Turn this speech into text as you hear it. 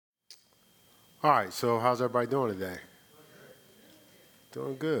All right, so how's everybody doing today?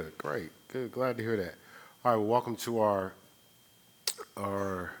 Doing good, great, good, glad to hear that. All right, well, welcome to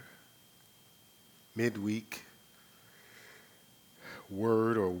our midweek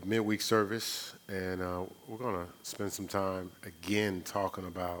word or midweek service, and we're gonna spend some time again talking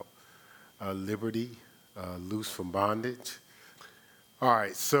about liberty, loose from bondage. All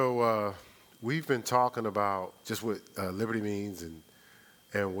right, so we've been talking about just what liberty means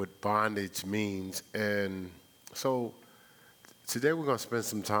and what bondage means, and so today we're going to spend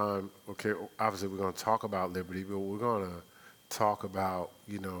some time, okay, obviously we're going to talk about liberty, but we're going to talk about,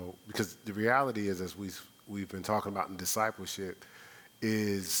 because the reality is, as we've been talking about in discipleship,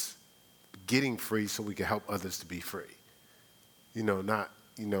 is getting free so we can help others to be free. Not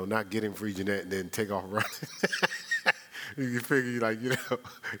getting free, Jeanette, and then take off running. You figure,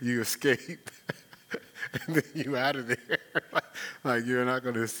 you escape, and then you out of there. like you're not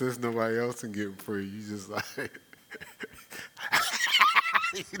going to assist nobody else in getting free. You just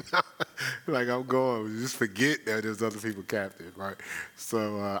you know, like I'm going, just forget that there's other people captive, right?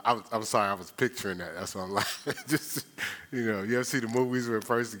 So I'm sorry, I was picturing that. That's what I'm laughing. Just, you ever see the movies where a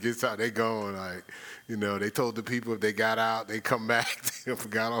person gets out, they going they told the people if they got out, they come back. They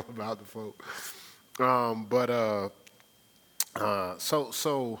forgot all about the folk.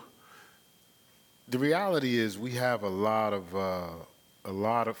 So the reality is we have a lot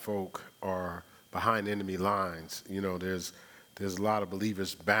of folk are behind enemy lines. There's a lot of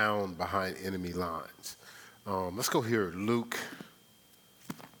believers bound behind enemy lines. Let's go here, Luke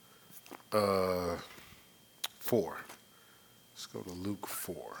 4. Let's go to Luke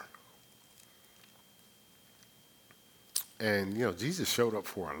 4. And, Jesus showed up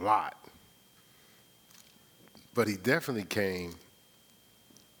for a lot. But he definitely came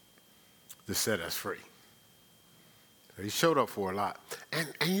to set us free. He showed up for a lot.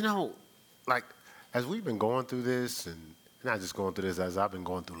 And as we've been going through this, and not just going through this, as I've been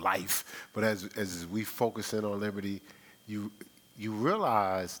going through life, but as we focus in on liberty, you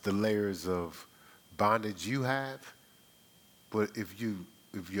realize the layers of bondage you have. But if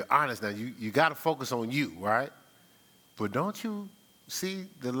you're honest now, you got to focus on you, right? But don't you see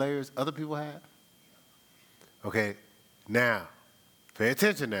the layers other people have? Okay, now, pay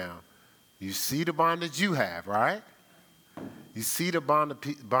attention now. You see the bondage you have, right? You see the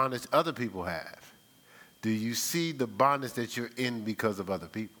bondage other people have. Do you see the bondage that you're in because of other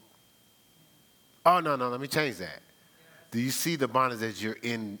people? Oh, no, let me change that. Do you see the bondage that you're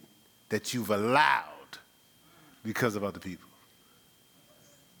in that you've allowed because of other people?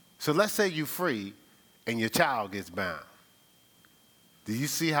 So let's say you're free and your child gets bound. Do you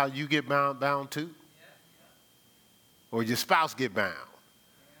see how you get bound too? Or your spouse get bound?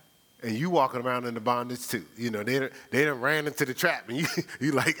 And you walking around in the bondage too. They done ran into the trap and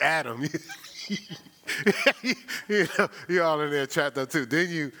you like Adam. You're all in there trapped up too.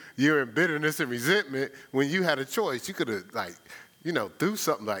 Then you're in bitterness and resentment when you had a choice. You could have threw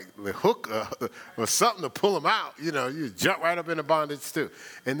something like the hook or something to pull them out. You jump right up in the bondage too.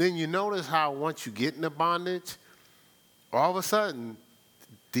 And then you notice how once you get in the bondage, all of a sudden,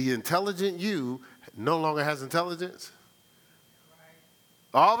 the intelligent you no longer has intelligence.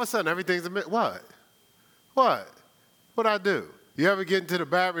 All of a sudden, everything's what? What'd I do? You ever get into the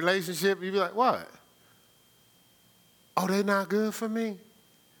bad relationship, you be like, what? Oh, they not good for me?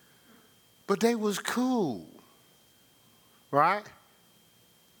 But they was cool, right?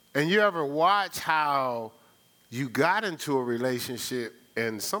 And you ever watch how you got into a relationship,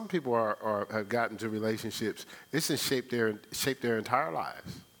 and some people have gotten into relationships, it's shaped their entire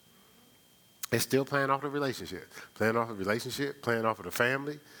lives. They're still playing off the relationship, playing off of the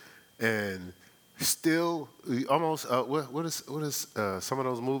family, and still almost, what is some of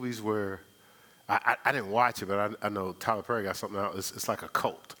those movies where, I didn't watch it, but I know Tyler Perry got something out. It's like a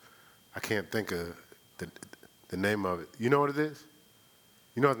cult. I can't think of the name of it. You know what it is?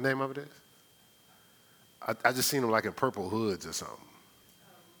 You know what the name of it is? I just seen them like in purple hoods or something.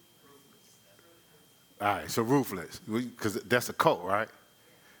 All right, so Ruthless, because that's a cult, right?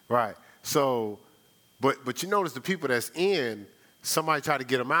 Right. So, but you notice the people that's in, somebody try to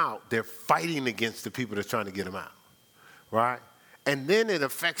get them out, they're fighting against the people that's trying to get them out, right? And then it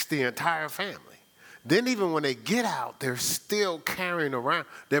affects the entire family. Then even when they get out, they're still carrying around,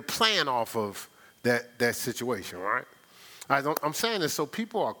 they're playing off of that situation, right? I'm saying this so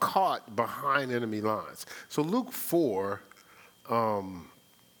people are caught behind enemy lines. So Luke 4, we're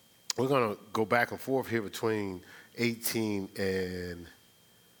going to go back and forth here between 18 and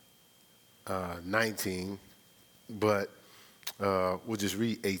 19, but we'll just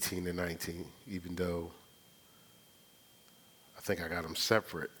read 18 and 19, even though I think I got them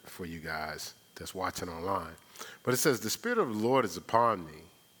separate for you guys that's watching online. But it says, the Spirit of the Lord is upon me,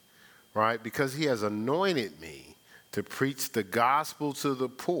 right? Because he has anointed me to preach the gospel to the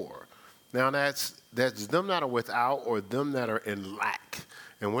poor. Now that's them that are without or them that are in lack.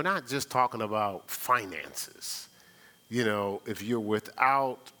 And we're not just talking about finances. You know, if you're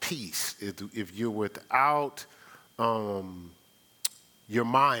without peace, if you're without your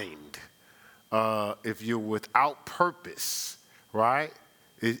mind, if you're without purpose, right?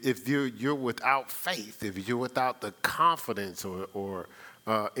 If you're without faith, if you're without the confidence or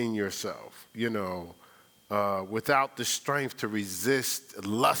in yourself, you know, without the strength to resist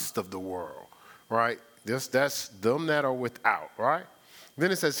lust of the world, right? That's them that are without, right? Then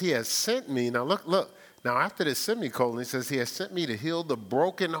it says he has sent me. Now look. Now after the semicolon, it says he has sent me to heal the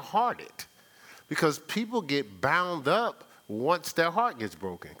brokenhearted, because people get bound up once their heart gets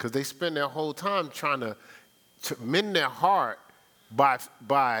broken, because they spend their whole time trying to mend their heart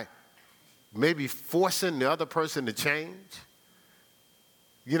by maybe forcing the other person to change.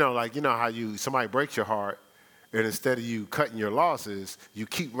 You know, like, you know how somebody breaks your heart, and instead of you cutting your losses, you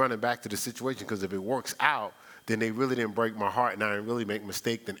keep running back to the situation, because if it works out, then they really didn't break my heart and I didn't really make a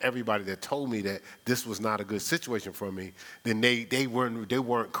mistake. Then everybody that told me that this was not a good situation for me, then they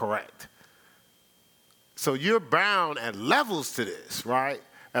weren't correct. So you're bound at levels to this, right?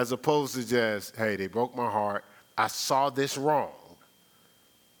 As opposed to just, hey, they broke my heart. I saw this wrong.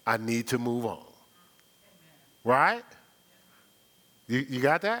 I need to move on. Right? You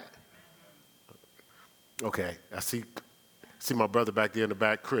got that? Okay, I see my brother back there in the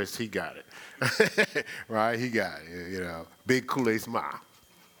back, Chris, he got it. Right? He got it, you know. Big Kool-Aid smile.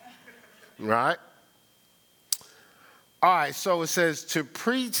 Right? All right, so it says to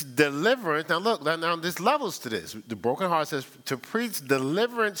preach deliverance. Now look, now there's levels to this. The broken heart says to preach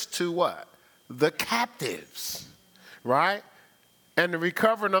deliverance to what? The captives. Right? And the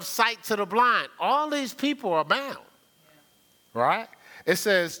recovering of sight to the blind. All these people are bound. Right? It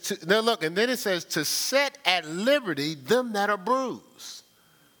says, now look, and then it says to set at liberty them that are bruised.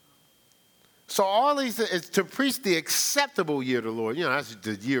 So all these is to preach the acceptable year of the Lord. You know, that's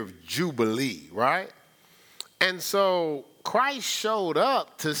the year of Jubilee, right? And so Christ showed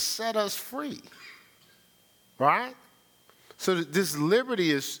up to set us free, right? So this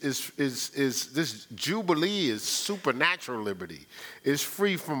liberty is this Jubilee is supernatural liberty. It's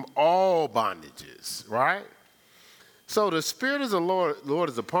free from all bondages, right? So the Spirit of the Lord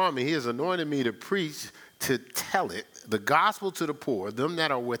is upon me. He has anointed me to preach, to tell it, the gospel to the poor, them that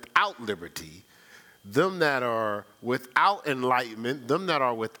are without liberty, them that are without enlightenment, them that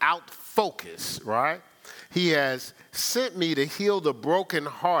are without focus, right? He has sent me to heal the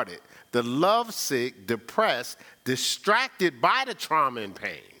brokenhearted, the lovesick, depressed, distracted by the trauma and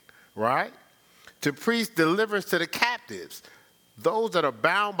pain, right? To preach deliverance to the captives, those that are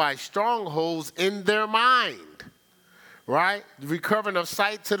bound by strongholds in their mind. Right? Recovering of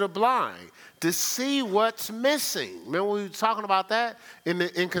sight to the blind, to see what's missing. Remember we were talking about that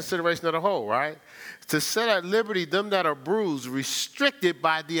in consideration of the whole, right? To set at liberty them that are bruised, restricted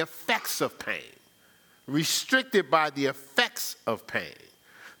by the effects of pain. Restricted by the effects of pain.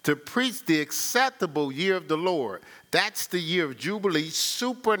 To preach the acceptable year of the Lord. That's the year of Jubilee,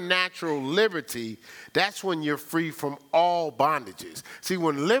 supernatural liberty. That's when you're free from all bondages. See,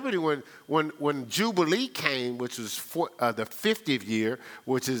 when liberty, when Jubilee came, which was the 50th year,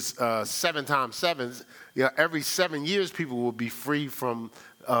 which is 7 times 7, you know, every 7 years people will be free from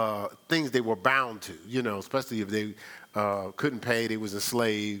things they were bound to, you know, especially if they couldn't pay, they was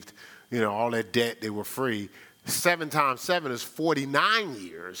enslaved, you know, all that debt, they were free. 7 times 7 is 49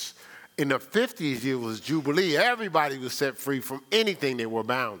 years. In the 50th year was Jubilee. Everybody was set free from anything they were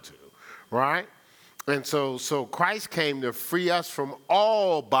bound to, right? And so Christ came to free us from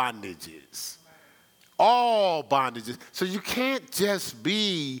all bondages. All bondages. So you can't just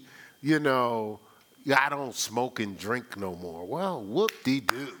be, you know, I don't smoke and drink no more. Well,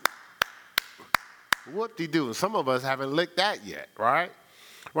 whoop-de-doo. Whoop-de-doo. Some of us haven't licked that yet, right?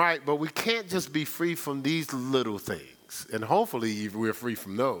 Right, but we can't just be free from these little things. And hopefully we're free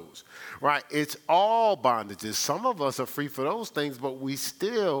from those. Right, it's all bondages. Some of us are free for those things, but we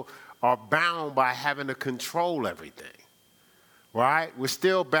still are bound by having to control everything. Right? We're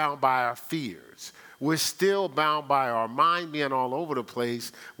still bound by our fears. We're still bound by our mind being all over the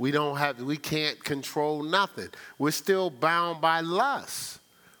place. We can't control nothing. We're still bound by lust.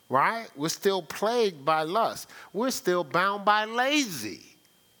 Right? We're still plagued by lust. We're still bound by lazy.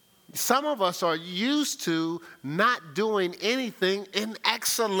 Some of us are used to not doing anything in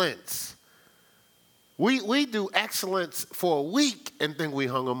excellence. We do excellence for a week and think we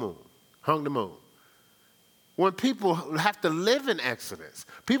hung the moon. when people have to live in Exodus.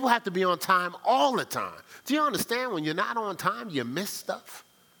 People have to be on time all the time. Do you understand when you're not on time, you miss stuff?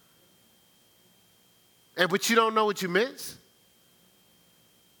 But you don't know what you miss?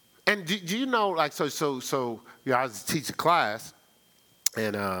 And do you know, like, I was teaching a class,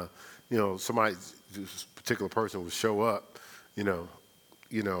 and, somebody, this particular person would show up,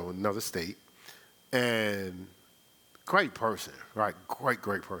 another state, and great person, right?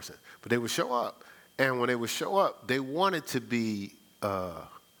 Great person. But they would show up, and when they would show up, they wanted to be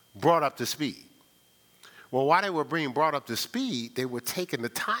brought up to speed. Well, while they were being brought up to speed, they were taking the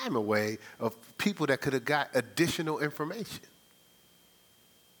time away of people that could have got additional information.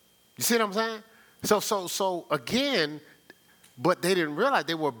 You see what I'm saying? So again, but they didn't realize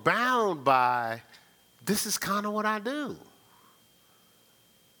they were bound by, this is kind of what I do.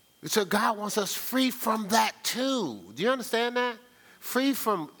 So God wants us free from that too. Do you understand that? Free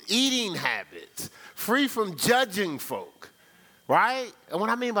from eating habits, free from judging folk, right? And what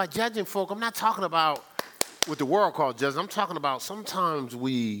I mean by judging folk, I'm not talking about what the world calls judging. I'm talking about sometimes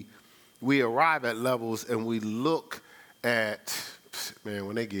we arrive at levels and we look at, man,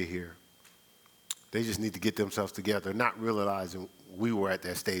 when they get here, they just need to get themselves together, not realizing we were at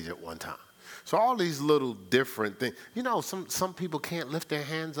that stage at one time. So all these little different things. Some people can't lift their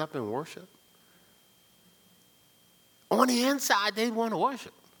hands up and worship. On the inside, they want to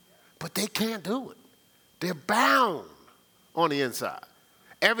worship, but they can't do it. They're bound on the inside.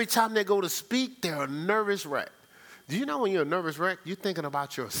 Every time they go to speak, they're a nervous wreck. Do you know when you're a nervous wreck, you're thinking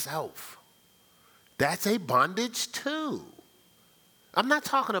about yourself? That's a bondage too. I'm not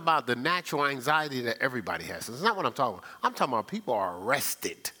talking about the natural anxiety that everybody has. That's not what I'm talking about. I'm talking about people are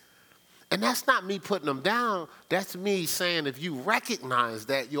arrested. And that's not me putting them down. That's me saying if you recognize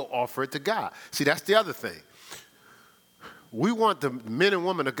that, you'll offer it to God. See, that's the other thing. We want the men and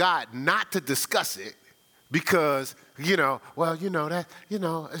women of God not to discuss it because, you got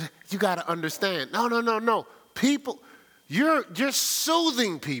to understand. No. People, you're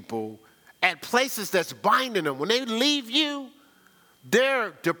soothing people at places that's binding them. When they leave you,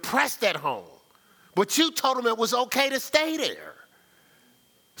 they're depressed at home. But you told them it was okay to stay there.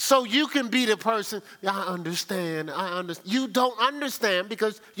 So you can be the person, I understand. You don't understand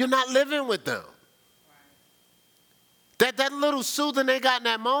because you're not living with them. That little soothing they got in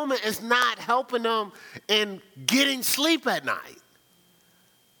that moment is not helping them in getting sleep at night.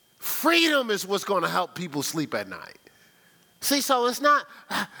 Freedom is what's going to help people sleep at night. See, so it's not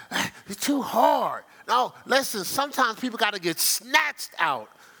it's too hard. No, listen, sometimes people got to get snatched out.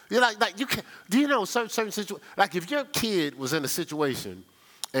 You're like you can't. Do you know certain situations? Like if your kid was in a situation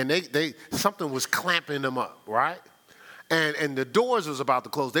and they something was clamping them up, right? And the doors was about to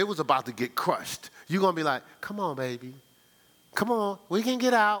close. They was about to get crushed. You're going to be like, come on, baby. Come on, we can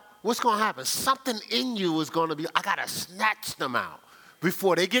get out. What's going to happen? Something in you is going to be, I got to snatch them out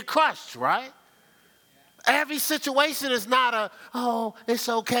before they get crushed, right? Every situation is not it's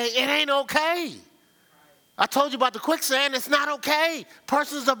okay. It ain't okay. I told you about the quicksand. It's not okay.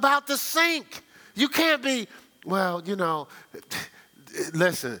 Person's about to sink. You can't be,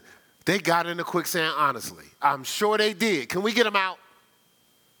 listen, they got in the quicksand honestly. I'm sure they did. Can we get them out?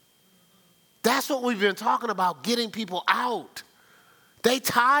 That's what we've been talking about, getting people out. They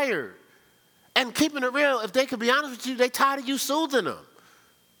tired. And keeping it real, if they could be honest with you, they tired of you soothing them.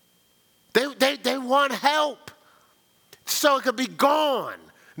 They want help so it could be gone,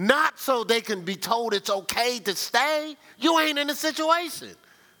 not so they can be told it's okay to stay. You ain't in the situation.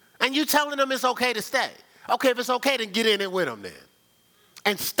 And you telling them it's okay to stay. Okay, if it's okay, then get in it with them then.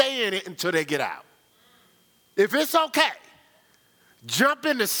 And stay in it until they get out. If it's okay, jump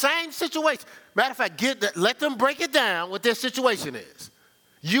in the same situation. Matter of fact, let them break it down what their situation is.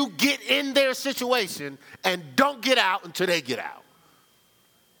 You get in their situation and don't get out until they get out.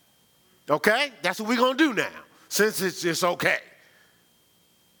 Okay? That's what we're going to do now, since it's okay.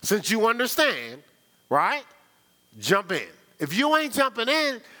 Since you understand, right? Jump in. If you ain't jumping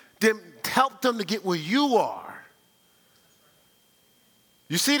in, then help them to get where you are.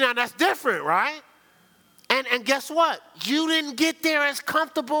 You see now, that's different, right? And guess what? You didn't get there as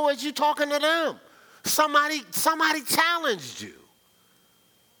comfortable as you talking to them. Somebody challenged you.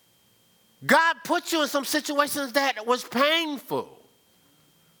 God put you in some situations that was painful.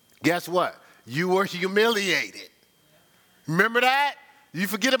 Guess what? You were humiliated. Remember that? You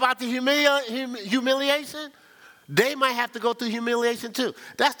forget about the humiliation? They might have to go through humiliation too.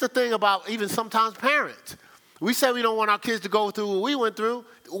 That's the thing about even sometimes parents. We say we don't want our kids to go through what we went through.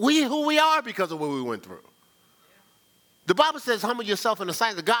 Who we are because of what we went through. The Bible says, humble yourself in the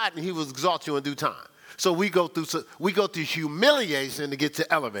sight of God and he will exalt you in due time. So we go through humiliation to get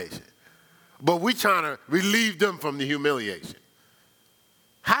to elevation. but we trying to relieve them from the humiliation.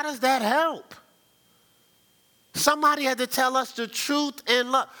 How does that help? Somebody had to tell us the truth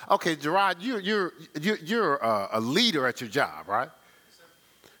in love. Okay, Gerard, you're a leader at your job, right?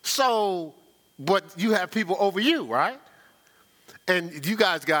 So, but you have people over you, right? And you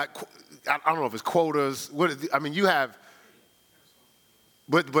guys got, I don't know if it's quotas. You have,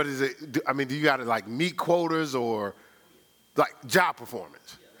 but is it, I mean, do you got to like meet quotas or like job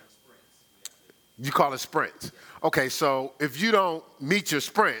performance? You call it sprints. Okay, so if you don't meet your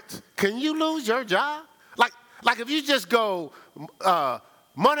sprints, can you lose your job? Like if you just go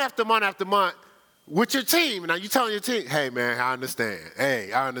month after month after month with your team, now you telling your team, hey man, I understand.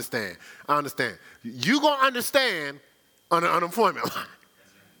 Hey, I understand. You gonna understand on the unemployment line.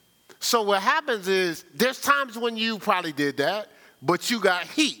 So what happens is there's times when you probably did that, but you got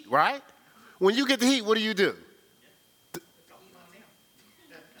heat, right? When you get the heat, what do?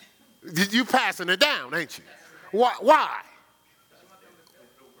 You passing it down, ain't you? Why?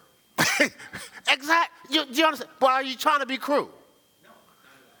 Exactly. You understand? But are you trying to be cruel?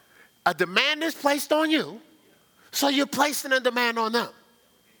 A demand is placed on you, so you're placing a demand on them.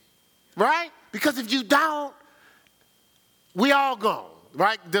 Right? Because if you don't, we all gone.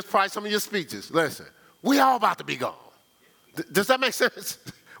 Right? There's probably some of your speeches. Listen, we all about to be gone. Does that make sense?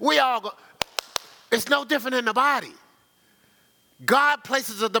 We all gone. It's no different in the body. God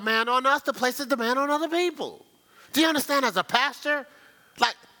places a demand on us to place a demand on other people. Do you understand as a pastor?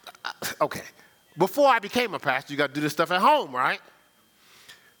 Like, okay, before I became a pastor, you got to do this stuff at home, right?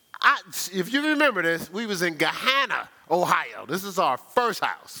 If you remember this, we was in Gahanna, Ohio. This is our first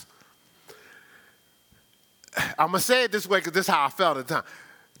house. I'm going to say it this way because this is how I felt at the time.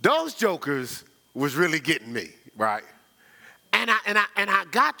 Those jokers was really getting me, right? And I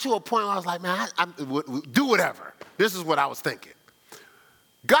got to a point where I was like, man, do whatever. This is what I was thinking.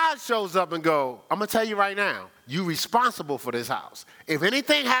 God shows up and go, I'm going to tell you right now, you're responsible for this house. If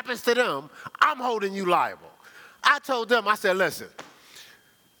anything happens to them, I'm holding you liable. I told them, I said, listen,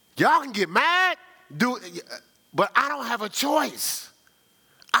 y'all can get mad, but I don't have a choice.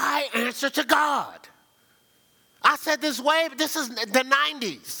 I answer to God. I said this way, but this is the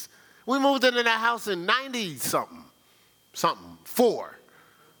 90s. We moved into that house in 1994.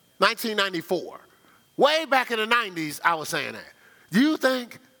 Way back in the 90s, I was saying that. Do you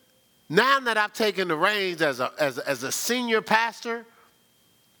think now that I've taken the reins as a senior pastor,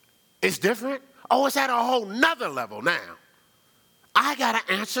 it's different? Oh, it's at a whole nother level now. I got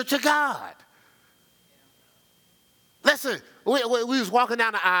to answer to God. Listen, we was walking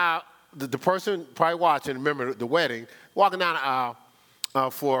down the aisle. The person probably watching, remember the wedding, walking down the aisle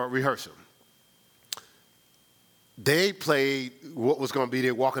for rehearsal. They played what was going to be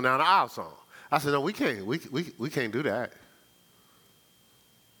their walking down the aisle song. I said, no, we can't. We can't do that.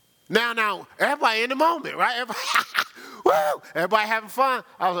 Now, everybody in the moment, right? Everybody having fun.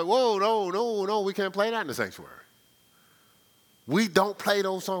 I was like, whoa, no, we can't play that in the sanctuary. We don't play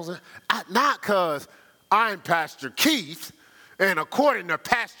those songs. Not because I'm Pastor Keith, and according to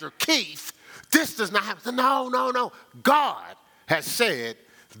Pastor Keith, this does not happen. No. God has said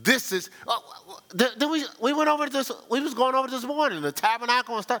this is. We went over this. We was going over this morning, the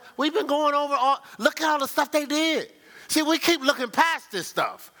tabernacle and stuff. We've been going over look at all the stuff they did. See, we keep looking past this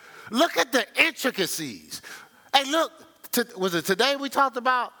stuff. Look at the intricacies. Hey, look, was it today we talked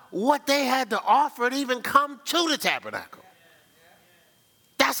about what they had to offer to even come to the tabernacle?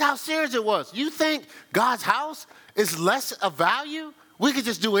 That's how serious it was. You think God's house is less of value? We could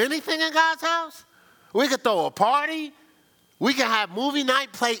just do anything in God's house? We could throw a party. We can have movie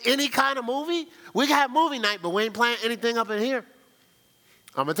night, play any kind of movie. We can have movie night, but we ain't playing anything up in here.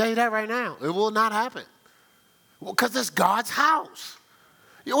 I'm going to tell you that right now. It will not happen. Because it's God's house.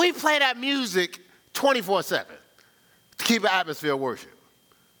 We play that music 24/7 to keep an atmosphere of worship.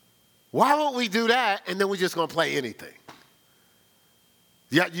 Why won't we do that and then we're just going to play anything?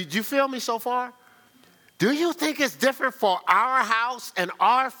 Yeah, you feel me so far? Do you think it's different for our house and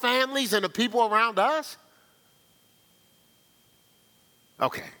our families and the people around us?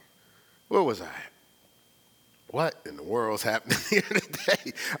 Okay, where was I? What in the world's happening here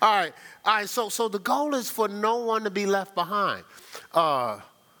today? All right. So the goal is for no one to be left behind. What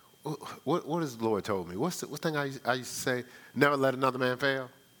has the Lord told me? What's the thing I used to say? Never let another man fail.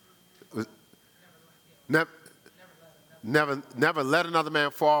 Never let another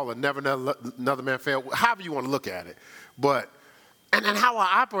man fall, or never let another man fail. However you want to look at it, but and how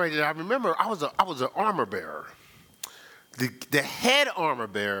I operated. I remember I was an armor bearer. The head armor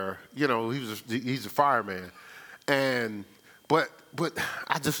bearer, he's a fireman, but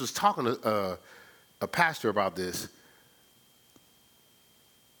I just was talking to a pastor about this.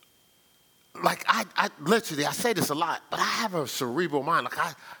 like I literally, I say this a lot, but I have a cerebral mind.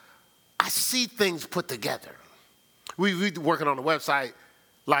 Like I see things put together. We working on the website,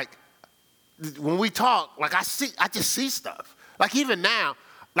 like when we talk, like I just see stuff. Like even now,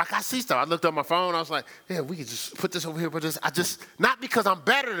 like I see stuff. I looked up my phone, I was like, yeah, we could just put this over here, put this. Not because I'm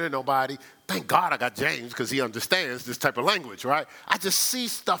better than nobody. Thank God I got James because he understands this type of language, right? I just see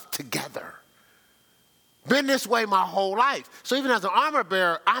stuff together. Been this way my whole life. So even as an armor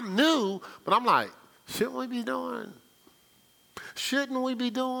bearer, I'm new, but I'm like, shouldn't we be doing? Shouldn't we be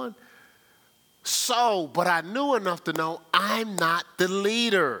doing? So, but I knew enough to know I'm not the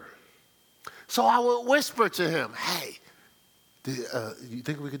leader. So I would whisper to him, hey, you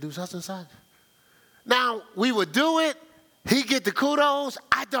think we could do such and such? Now, we would do it. He get the kudos.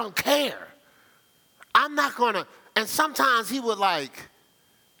 I don't care. I'm not going to. And sometimes he would like,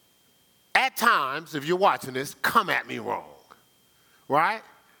 at times, if you're watching this, come at me wrong, right?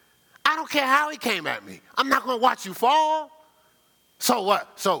 I don't care how he came at me. I'm not going to watch you fall. So what?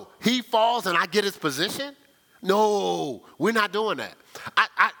 So he falls and I get his position? No, we're not doing that.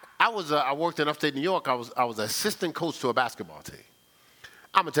 I worked in upstate New York. I was an assistant coach to a basketball team.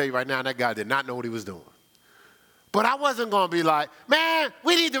 I'm going to tell you right now, that guy did not know what he was doing. But I wasn't going to be like, man,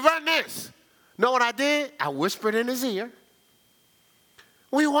 we need to run this. Know what I did? I whispered in his ear.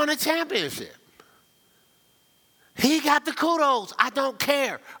 We won a championship. He got the kudos. I don't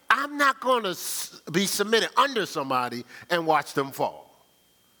care. I'm not going to be submitted under somebody and watch them fall.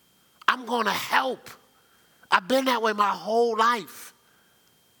 I'm going to help. I've been that way my whole life.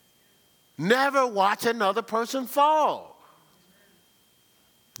 Never watch another person fall.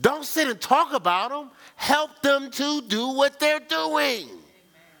 Don't sit and talk about them. Help them to do what they're doing.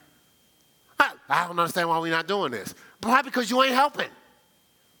 I don't understand why we're not doing this. Probably because you ain't helping.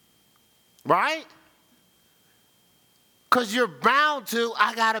 Right? Because you're bound to,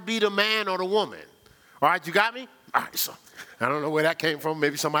 I got to be the man or the woman. All right, you got me? All right, so I don't know where that came from.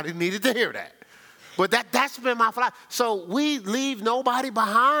 Maybe somebody needed to hear that. But that's been my philosophy. So we leave nobody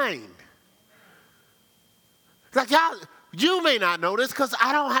behind. Like y'all, you may not know this because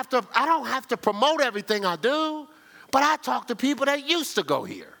I don't have to promote everything I do, but I talk to people that used to go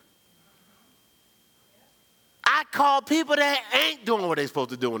here. I call people that ain't doing what they're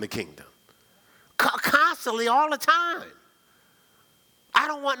supposed to do in the kingdom. Constantly, all the time. I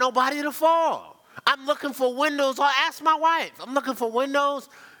don't want nobody to fall. I'm looking for windows, or ask my wife. I'm looking for windows.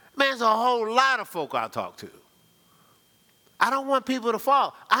 Man, there's a whole lot of folk I talk to. I don't want people to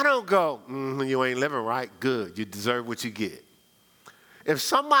fall. I don't go, you ain't living right. Good. You deserve what you get. If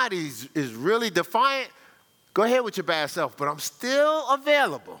somebody is really defiant, go ahead with your bad self, but I'm still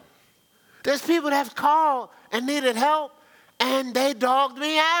available. There's people that have called and needed help, and they dogged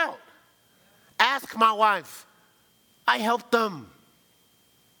me out. Ask my wife. I helped them.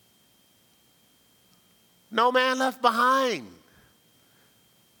 No man left behind.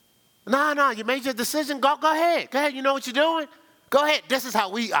 No, you made your decision. Go ahead. Go ahead. You know what you're doing? Go ahead. This is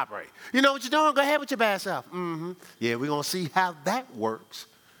how we operate. You know what you're doing? Go ahead with your bad self. Yeah, we're going to see how that works.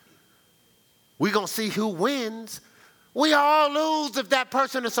 We're going to see who wins. We all lose if that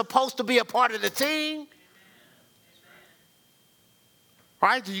person is supposed to be a part of the team.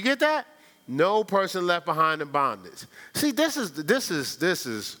 Right? Did you get that? No person left behind in bondage. See, this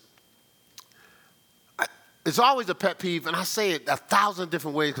is. It's always a pet peeve, and I say it 1,000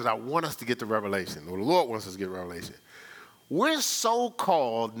 different ways because I want us to get the revelation, or the Lord wants us to get revelation. We're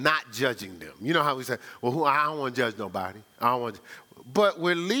so-called not judging them. You know how we say, well, I don't want to judge nobody. But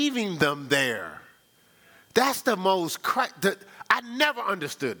we're leaving them there. That's the most, I never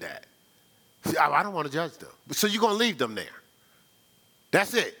understood that. See, I don't want to judge them. So you're going to leave them there.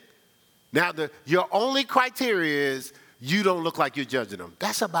 That's it. Now, your only criteria is you don't look like you're judging them.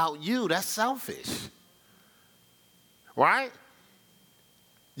 That's about you. That's selfish. Right?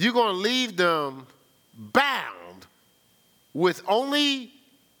 You're going to leave them bound with only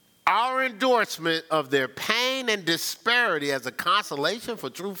our endorsement of their pain and disparity as a consolation for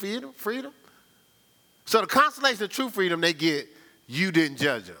true freedom. So the consolation of true freedom they get, you didn't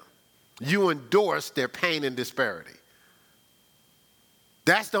judge them. You endorsed their pain and disparity.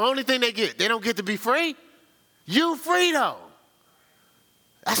 That's the only thing they get. They don't get to be free. You free though.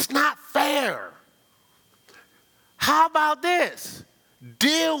 That's not fair. How about this?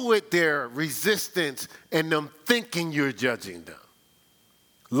 Deal with their resistance and them thinking you're judging them,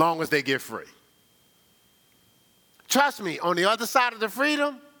 long as they get free. Trust me, on the other side of the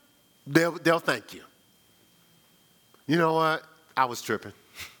freedom, they'll thank you. You know what? I was tripping.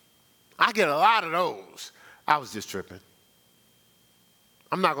 I get a lot of those. I was just tripping.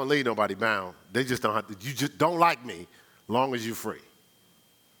 I'm not going to leave nobody bound. They just don't have to. You just don't like me, long as you're free.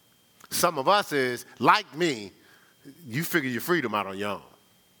 Some of us is, like me, you figure your freedom out on your own.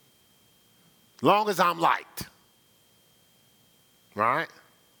 Long as I'm liked. Right?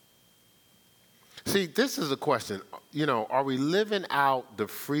 See, this is a question. Are we living out the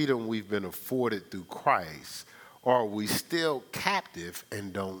freedom we've been afforded through Christ, or are we still captive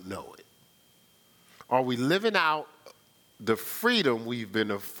and don't know it? Are we living out the freedom we've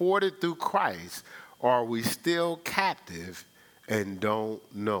been afforded through Christ, or are we still captive and don't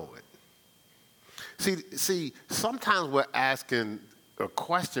know it? See, sometimes we're asking a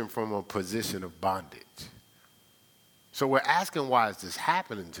question from a position of bondage. So we're asking, why is this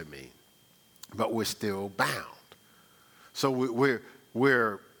happening to me? But we're still bound. So we're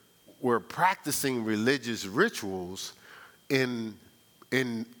practicing religious rituals in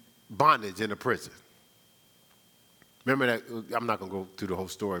bondage in a prison. Remember that? I'm not going to go through the whole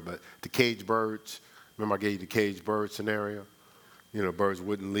story, but the caged birds. Remember I gave you the caged bird scenario? Birds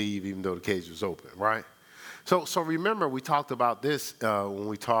wouldn't leave even though the cage was open, right? So remember we talked about this when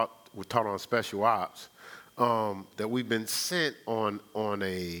we taught on special ops, that we've been sent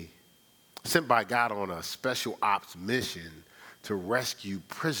sent by God on a special ops mission to rescue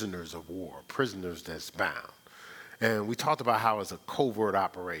prisoners of war, prisoners that's bound. And we talked about how it's a covert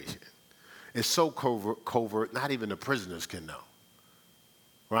operation. It's so covert, not even the prisoners can know,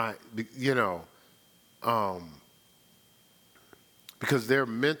 right? Because their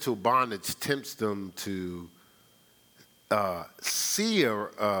mental bondage tempts them to see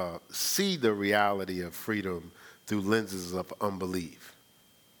the reality of freedom through lenses of unbelief.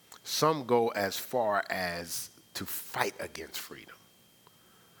 Some go as far as to fight against freedom.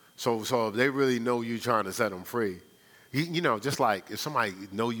 So if they really know you trying to set them free, just like if somebody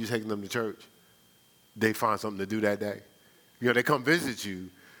know you taking them to church, they find something to do that day. They come visit you,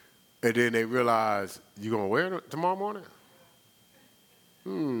 and then they realize you're going to wear it tomorrow morning?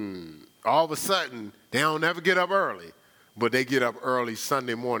 All of a sudden, they don't ever get up early, but they get up early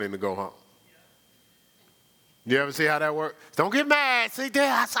Sunday morning to go home. You ever see how that works? Don't get mad. See,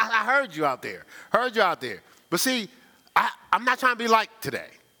 I heard you out there. But see, I'm not trying to be like today.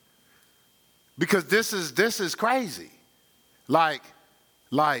 Because this is crazy. Like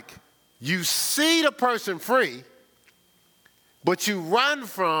you see the person free, but you run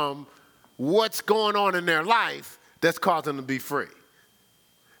from what's going on in their life that's causing them to be free.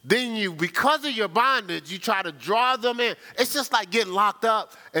 Then because of your bondage, you try to draw them in. It's just like getting locked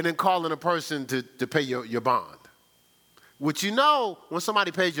up and then calling a person to pay your bond. Which when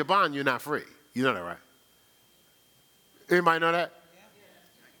somebody pays your bond, you're not free. You know that, right? Anybody know that?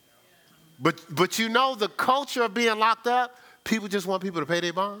 But the culture of being locked up, people just want people to pay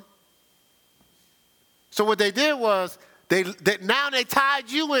their bond. So what they did was, now they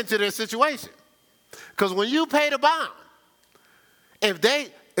tied you into their situation. Because when you pay the bond, if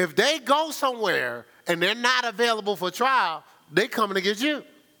they go somewhere and they're not available for trial, they coming to get you.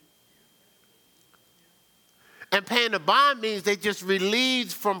 And paying the bond means they just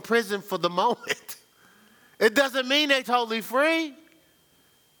released from prison for the moment. It doesn't mean they totally free.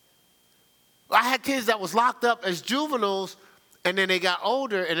 I had kids that was locked up as juveniles, and then they got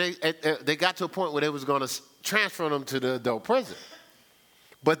older, and they got to a point where they was going to transfer them to the adult prison.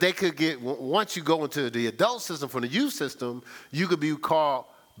 But they could once you go into the adult system from the youth system, you could be called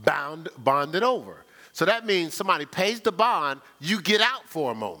bonded over. So that means somebody pays the bond, you get out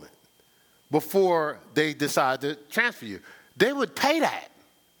for a moment before they decide to transfer you. They would pay that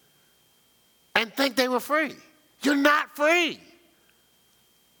and think they were free. You're not free.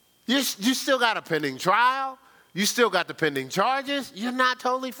 You still got a pending trial. You still got the pending charges. You're not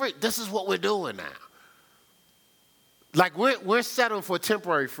totally free. This is what we're doing now. Like we're settling for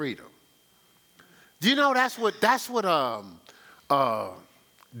temporary freedom. Do you know that's what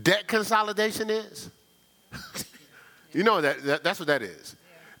debt consolidation is? You know that's what that is.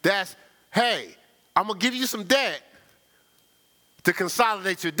 That's, hey, I'm gonna give you some debt to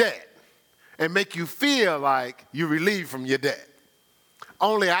consolidate your debt and make you feel like you're relieved from your debt.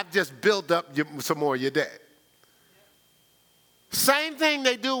 Only I've just built up some more of your debt. Same thing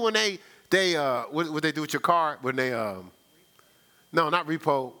they do when what they do with your car when they no, not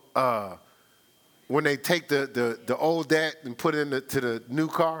repo, when they take the old debt and put it to the new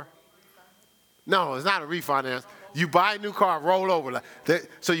car. No, it's not a refinance. You buy a new car, roll over.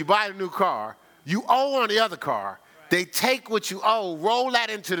 So you buy a new car, you owe on the other car. They take what you owe, roll that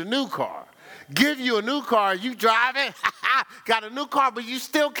into the new car, give you a new car, you drive it, got a new car, but you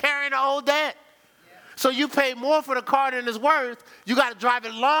still carrying the old debt. So you pay more for the car than it's worth. You got to drive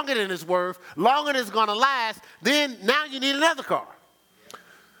it longer than it's worth, longer than it's going to last. Then now you need another car.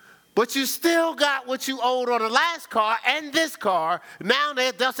 But you still got what you owed on the last car and this car. Now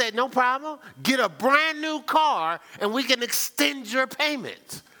they'll say, no problem, get a brand new car and we can extend your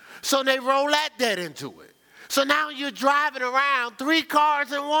payments. So they roll that debt into it. So now you're driving around 3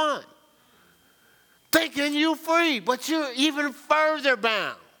 cars in one, thinking you're free, but you're even further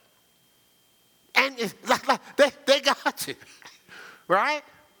bound. And it's like they got you, right?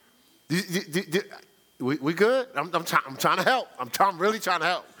 We good? I'm trying to help. I'm really trying to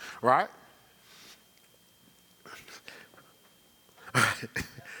help, right?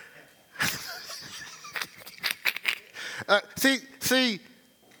 See,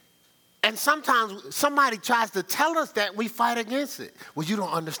 and sometimes somebody tries to tell us that we fight against it. Well, you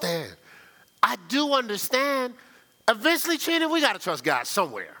don't understand. I do understand. Eventually, Trina, we got to trust God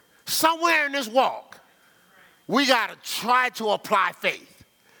somewhere. Somewhere in this walk, we got to try to apply faith.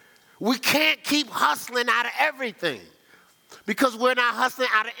 We can't keep hustling out of everything because we're not hustling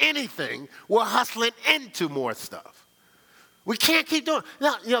out of anything. We're hustling into more stuff. We can't keep doing it.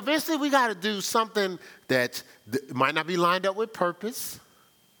 Now, eventually we got to do something that might not be lined up with purpose.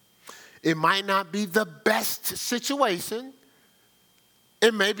 It might not be the best situation.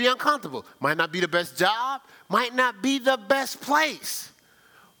 It may be uncomfortable. Might not be the best job. Might not be the best place.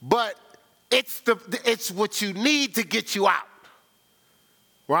 But it's what you need to get you out.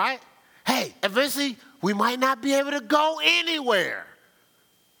 Right? Hey, eventually, we might not be able to go anywhere.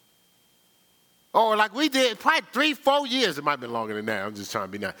 Or like we did, probably 3-4 years. It might have been longer than that. I'm just trying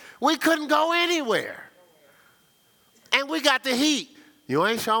to be nice. We couldn't go anywhere. And we got the heat. You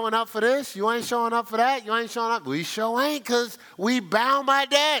ain't showing up for this. You ain't showing up for that. You ain't showing up. We sure ain't because we bound by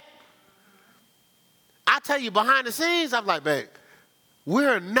debt. I tell you, behind the scenes, I'm like, babe,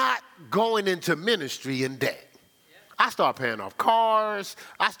 we're not going into ministry in debt. I start paying off cars.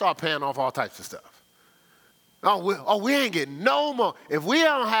 I start paying off all types of stuff. We ain't getting no more. If we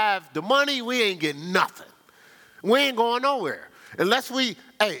don't have the money, we ain't getting nothing. We ain't going nowhere. Unless we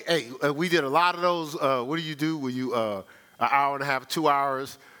did a lot of those, what do you do? Where you, an hour and a half, 2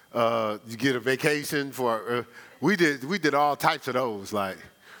 hours, you get a vacation for, we did all types of those. Like,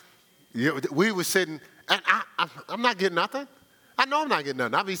 we were sitting, and I'm not getting nothing. I know I'm not getting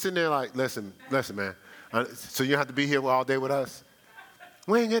nothing. I'll be sitting there like, listen, man. So you have to be here all day with us?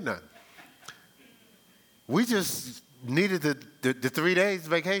 We ain't getting nothing. We just needed the 3 days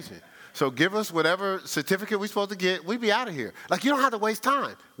vacation. So give us whatever certificate we're supposed to get. We be out of here. Like, you don't have to waste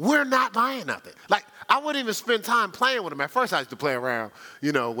time. We're not buying nothing. Like, I wouldn't even spend time playing with them. At first, I used to play around,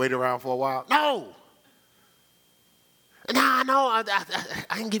 wait around for a while. No. Now, I know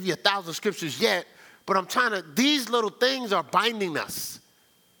I can give you 1,000 scriptures yet, but these little things are binding us.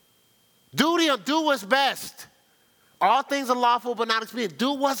 Do what's best. All things are lawful, but not expedient.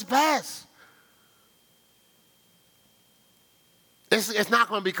 Do what's best. It's not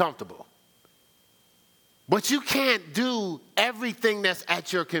going to be comfortable. But you can't do everything that's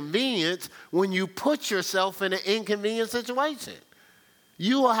at your convenience when you put yourself in an inconvenient situation.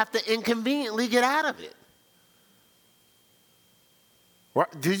 You will have to inconveniently get out of it.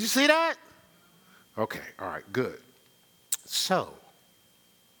 What? Did you see that? Okay, all right, good. So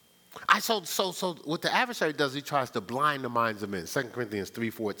what the adversary does, he tries to blind the minds of men. 2 Corinthians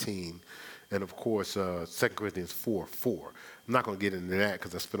 3:14, and of course 2 Corinthians 4:4. I'm not going to get into that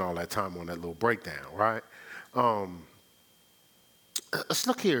because I spent all that time on that little breakdown, right? Let's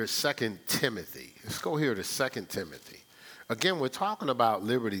look here at 2 Timothy. Let's go here to 2 Timothy. Again, we're talking about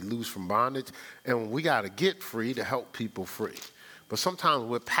liberty, loose from bondage, and we got to get free to help people free. But sometimes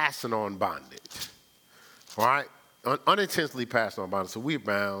we're passing on bondage, all right? Unintentionally passing on bondage. So we're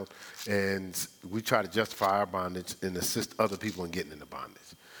bound, and we try to justify our bondage and assist other people in getting into bondage.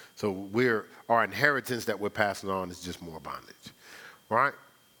 So our inheritance that we're passing on is just more bondage, right?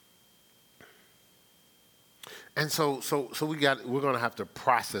 And so we're going to have to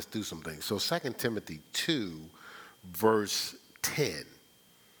process through some things. So 2 Timothy 2, verse 10.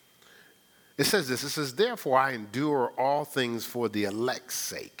 It says this. It says, therefore I endure all things for the elect's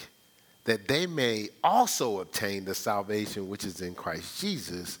sake, that they may also obtain the salvation which is in Christ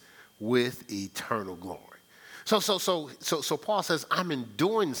Jesus with eternal glory. So Paul says, I'm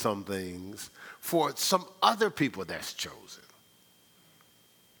enduring some things for some other people that's chosen,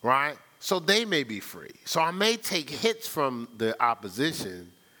 right? So they may be free. So I may take hits from the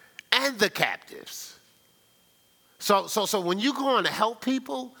opposition and the captives. So when you're going to help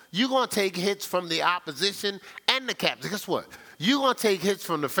people, you're going to take hits from the opposition and the captives. Guess what? You're going to take hits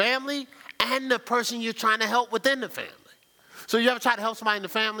from the family and the person you're trying to help within the family. So you ever try to help somebody in the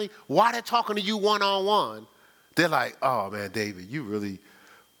family while they're talking to you one-on-one? They're like, oh, man, David, you really,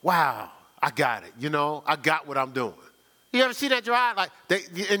 wow, I got it. I got what I'm doing. You ever see that, Gerard? Like,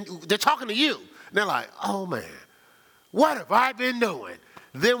 they're talking to you. They're like, oh, man, what have I been doing?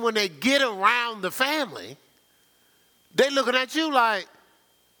 Then when they get around the family, they looking at you like,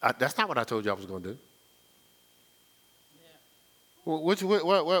 that's not what I told you I was going to do. Yeah.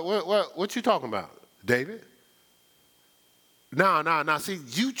 What you talking about, David? No. See,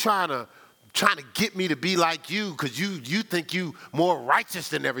 you trying to get me to be like you because you think you more righteous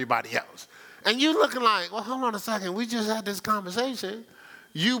than everybody else. And you looking like, well, hold on a second. We just had this conversation.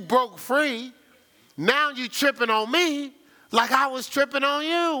 You broke free. Now you tripping on me like I was tripping on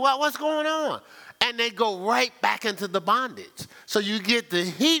you. What's going on? And they go right back into the bondage. So you get the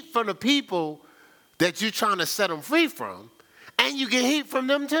heat from the people that you're trying to set them free from, and you get heat from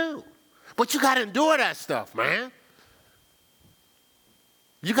them too. But you got to endure that stuff, man.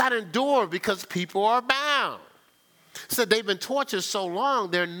 You got to endure because people are bound. So they've been tortured so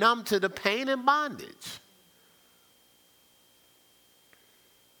long, they're numb to the pain and bondage.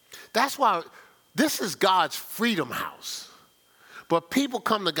 That's why this is God's freedom house. But people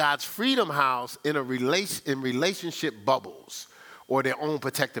come to God's freedom house in relationship bubbles or their own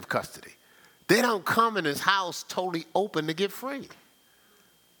protective custody. They don't come in his house totally open to get free.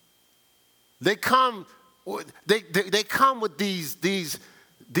 They come with these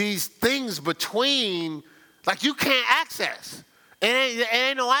things between, like you can't access. It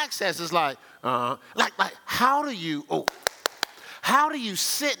ain't no access. It's like how do you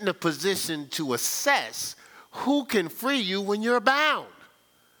sit in a position to assess who can free you when you're bound?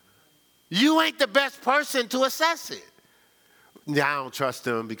 You ain't the best person to assess it. Yeah, I don't trust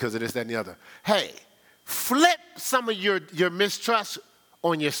them because of this, that, and the other. Hey, flip some of your mistrust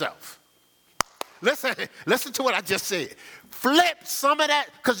on yourself. Listen to what I just said. Flip some of that,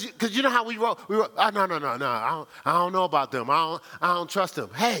 because you know how we roll. No. I don't know about them. I don't trust them.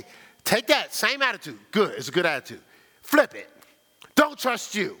 Hey, take that same attitude. Good. It's a good attitude. Flip it. Don't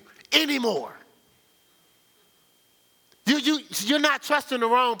trust you anymore. You're not trusting the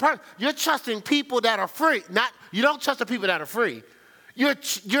wrong person. You're trusting people that are free. You don't trust the people that are free. You're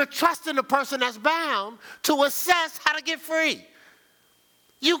trusting the person that's bound to assess how to get free.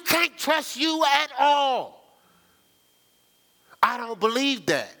 You can't trust you at all. I don't believe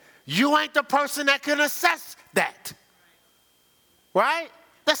that. You ain't the person that can assess that. Right?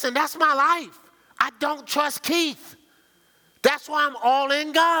 Listen, that's my life. I don't trust Keith. That's why I'm all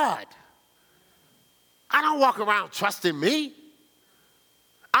in God. I don't walk around trusting me.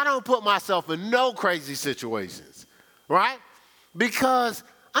 I don't put myself in no crazy situations, right? Because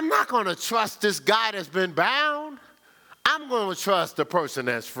I'm not going to trust this guy that's been bound. I'm going to trust the person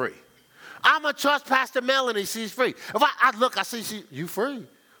that's free. I'm going to trust Pastor Melanie. She's free. If I look, I see you free.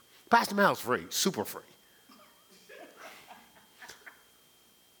 Pastor Mel's free, super free.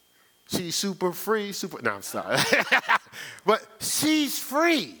 She's super free, no, I'm sorry. But she's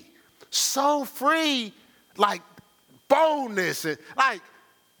free. So free, like boldness. And, like,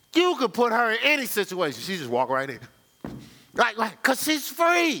 you could put her in any situation. She just walk right in. Like, because she's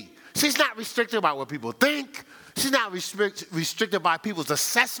free. She's not restricted by what people think. She's not restricted by people's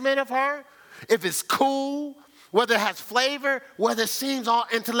assessment of her. If it's cool, whether it has flavor, whether it seems all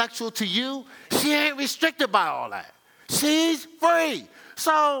intellectual to you, she ain't restricted by all that. She's free.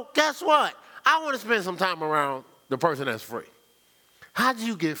 So guess what? I want to spend some time around the person that's free. How did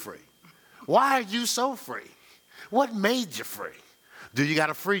you get free? Why are you so free? What made you free? Do you got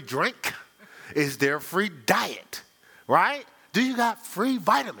a free drink? Is there a free diet? Right? Do you got free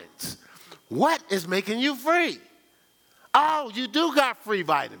vitamins? What is making you free? Oh, you do got free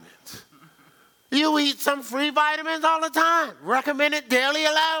vitamins. You eat some free vitamins all the time. Recommended daily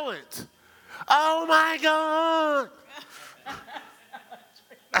allowance. Oh, my God.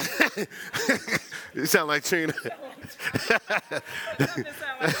 You sound like Trina.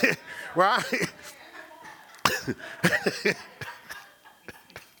 Right?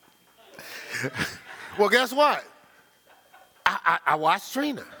 Well, guess what? I watched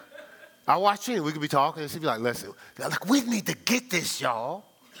Trina. We could be talking, and she'd be like, listen, look, we need to get this, y'all.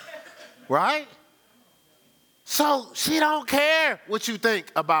 Right? So she don't care what you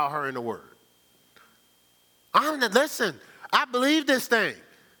think about her in the Word. Listen, I believe this thing.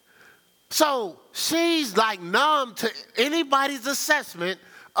 So she's like numb to anybody's assessment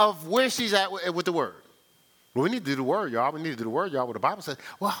of where she's at with the Word. Well, we need to do the Word, y'all. We need to do the Word, y'all, what the Bible says.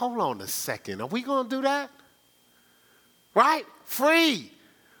 Well, hold on a second. Are we going to do that? Right? Free.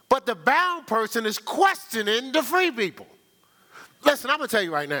 But the bound person is questioning the free people. Listen, I'm going to tell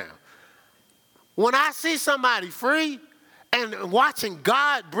you right now. When I see somebody free and watching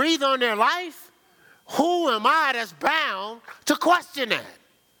God breathe on their life, who am I that's bound to question that?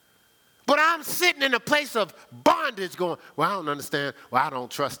 But I'm sitting in a place of bondage going, well, I don't understand. Well, I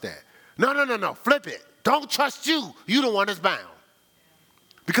don't trust that. No. Flip it. Don't trust you. You the one that's bound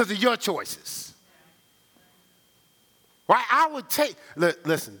because of your choices. Right? I would take,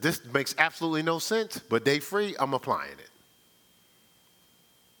 listen, this makes absolutely no sense, but day free, I'm applying it.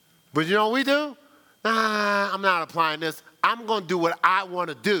 But you know what we do? Nah, I'm not applying this. I'm going to do what I want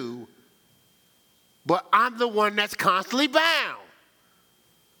to do, but I'm the one that's constantly bound.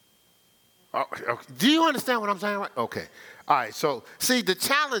 Do you understand what I'm saying? Right? Okay. All right. So, see, the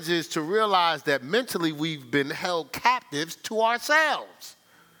challenge is to realize that mentally we've been held captives to ourselves.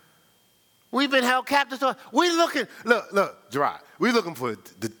 We've been held captives to ourselves. We're looking, look, Gerard, we're looking for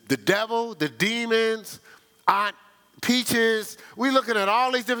the devil, the demons, Aunt Peaches. We're looking at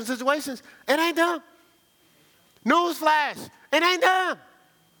all these different situations. It ain't them. Newsflash, it ain't them.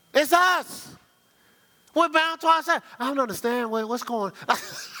 It's us. We're bound to ourselves. I don't understand what's going on.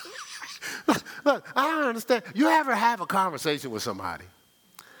 Look, I don't understand. You ever have a conversation with somebody?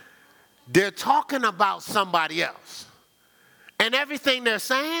 They're talking about somebody else. And everything they're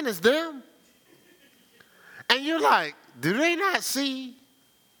saying is them. And you're like, do they not see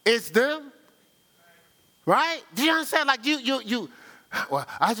it's them? Right? Do you understand? Like well,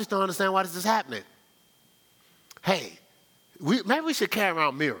 I just don't understand why this is happening. Hey, maybe we should carry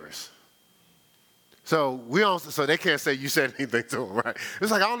around mirrors. So they can't say you said anything to them, right?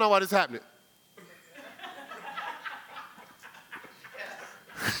 It's like, I don't know why this is happening.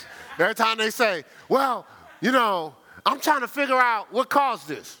 Every time they say, well, I'm trying to figure out what caused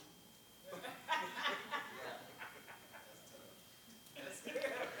this.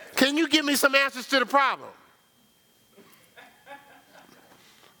 Can you give me some answers to the problem?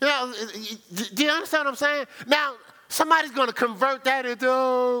 Do you understand what I'm saying? Now, somebody's going to convert that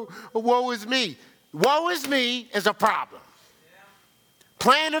into, woe is me. Woe is me is a problem.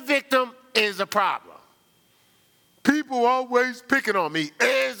 Playing a victim is a problem. People always picking on me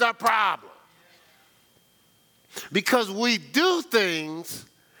is a problem. Because we do things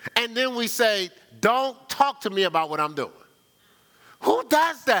and then we say, don't talk to me about what I'm doing. Who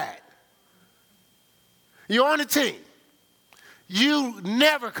does that? You're on a team. You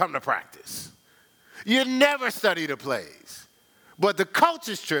never come to practice. You never study the plays. But the coach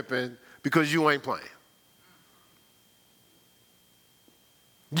is tripping because you ain't playing.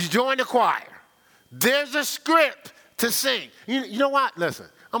 You join the choir. There's a script to sing. You know what? Listen,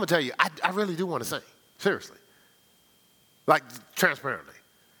 I'm going to tell you, I really do want to sing. Seriously. Like, transparently.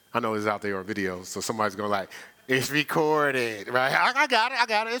 I know it's out there on video, so somebody's going to like, it's recorded, right? I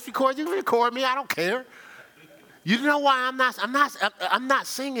got it. It's recorded. You can record me. I don't care. You know why I'm not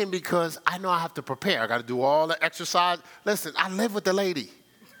singing? Because I know I have to prepare. I got to do all the exercise. Listen, I live with the lady.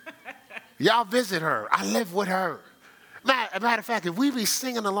 Y'all visit her. I live with her. Matter of fact, if we be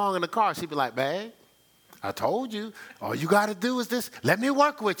singing along in the car, she'd be like, babe, I told you. All you got to do is this. Let me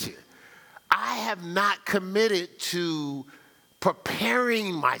work with you. I have not committed to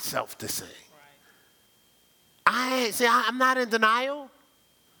preparing myself to sing. I'm not in denial.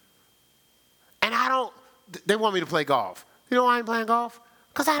 And they want me to play golf. You know why I ain't playing golf?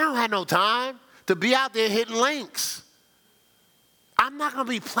 Because I don't have no time to be out there hitting links. I'm not going to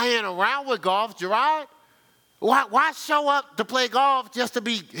be playing around with golf, Gerard. Why show up to play golf just to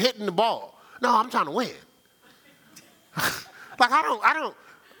be hitting the ball? No, I'm trying to win.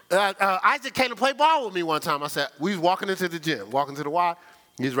 Isaac came to play ball with me one time. I said, we was walking into the gym, walking to the Y.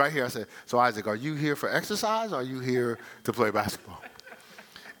 He's right here. I said, so Isaac, are you here for exercise or are you here to play basketball?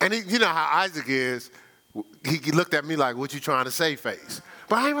 And you know how Isaac is. He looked at me like, what you trying to say, face?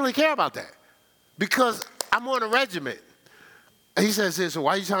 But I didn't really care about that because I'm on a regiment. And he says, so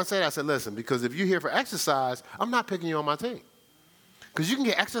why are you trying to say that? I said, listen, because if you're here for exercise, I'm not picking you on my team. Because you can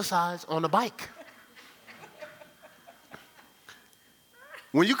get exercise on the bike.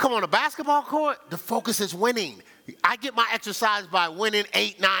 When you come on a basketball court, the focus is winning. I get my exercise by winning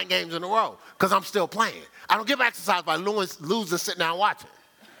 8, 9 games in a row because I'm still playing. I don't get my exercise by losing sitting down watching.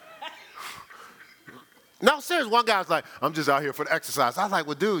 No, seriously, one guy was like, I'm just out here for the exercise. I was like,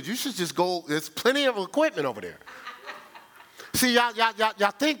 well, dude, you should just go. There's plenty of equipment over there. See, y'all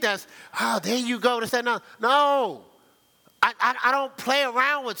think that's, there you go. No. I don't play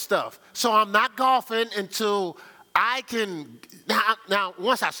around with stuff. So I'm not golfing until I can. Now,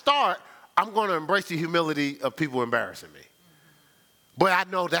 once I start, I'm going to embrace the humility of people embarrassing me. But I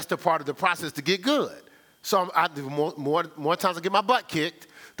know that's the part of the process to get good. So the more times I get my butt kicked,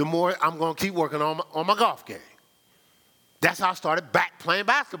 the more I'm going to keep working on my golf game. That's how I started back playing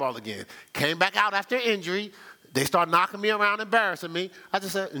basketball again. Came back out after injury. They started knocking me around, embarrassing me. I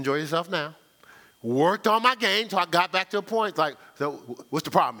just said, enjoy yourself now. Worked on my game until I got back to a point like, so what's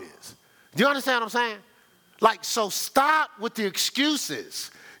the problem is? Do you understand what I'm saying? Like, so stop with the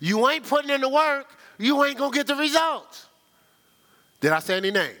excuses. You ain't putting in the work, you ain't going to get the results. Did I say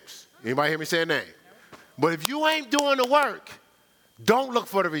any names? Anybody hear me say a name? But if you ain't doing the work, don't look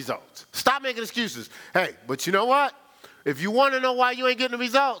for the results. Stop making excuses. Hey, but you know what? If you want to know why you ain't getting the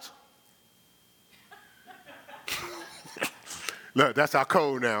results, look, that's our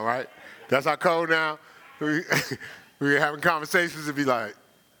code now, right? That's our code now. We're having conversations and be like,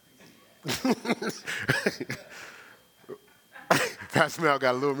 Pastor Mel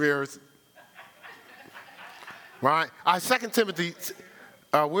got a little mirrors. Right?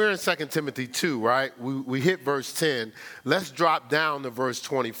 We're in 2 Timothy 2, right? We hit verse 10. Let's drop down to verse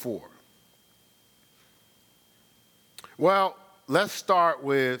 24. Well, let's start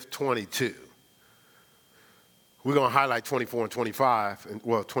with 22. We're going to highlight 24 and 25,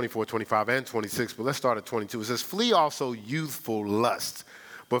 24, 25, and 26, but let's start at 22. It says, flee also youthful lust,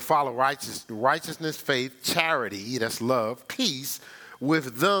 but follow righteousness, faith, charity, that's love, peace,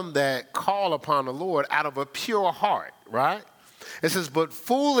 with them that call upon the Lord out of a pure heart, right? It says, but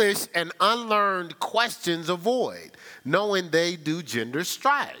foolish and unlearned questions avoid, knowing they do gender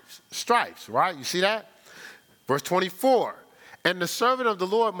strifes, right? You see that? Verse 24, and the servant of the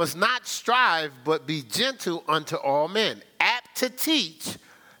Lord must not strive, but be gentle unto all men, apt to teach,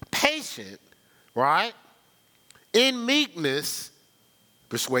 patient, right? In meekness,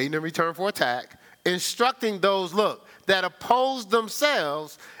 persuading in return for attack, instructing those, look, that oppose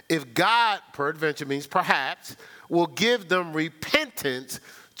themselves, if God, peradventure means perhaps, will give them repentance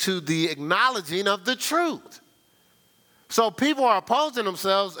to the acknowledging of the truth. So people are opposing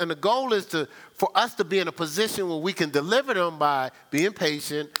themselves, and the goal is for us to be in a position where we can deliver them by being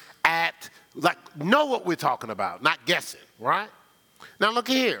patient, know what we're talking about, not guessing, right? Now look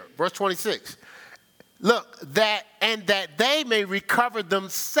here, verse 26. Look, that they may recover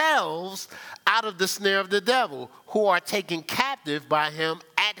themselves out of the snare of the devil, who are taken captive by him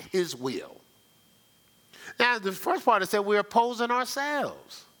at his will. Now, the first part, it said we're opposing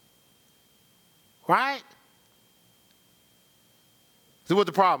ourselves, right? See what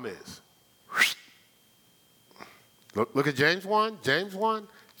the problem is. Look at James 1,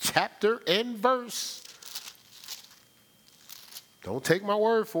 chapter and verse. Don't take my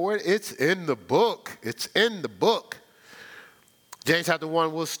word for it. It's in the book. It's in the book. James chapter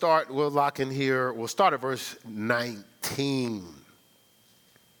 1, we'll lock in here. We'll start at verse 19.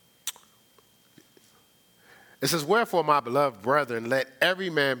 It says, wherefore, my beloved brethren, let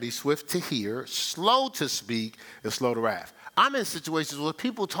every man be swift to hear, slow to speak, and slow to wrath. I'm in situations with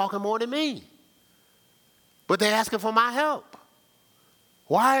people talking more than me, but they're asking for my help.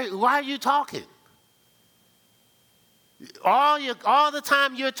 Why are you talking? All the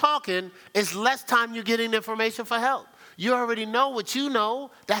time you're talking is less time you're getting information for help. You already know what you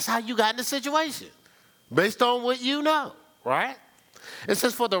know. That's how you got in the situation, based on what you know, right? It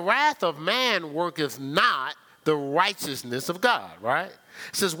says, for the wrath of man worketh not the righteousness of God, right?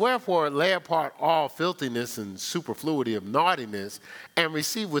 It says, wherefore lay apart all filthiness and superfluity of naughtiness, and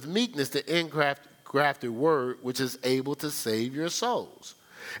receive with meekness the engrafted word, which is able to save your souls.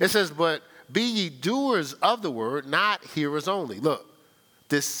 It says, but be ye doers of the word, not hearers only. Look,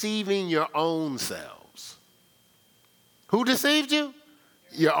 deceiving your own selves. Who deceived you?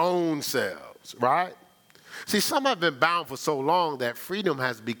 Your own selves, right? See, some have been bound for so long that freedom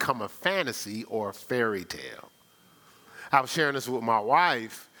has become a fantasy or a fairy tale. I was sharing this with my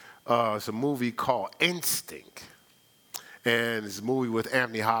wife. It's a movie called Instinct. And it's a movie with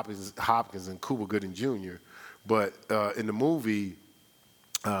Anthony Hopkins and Cuba Gooding Jr. But in the movie,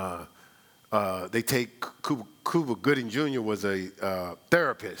 they take Cuba Gooding Jr. was a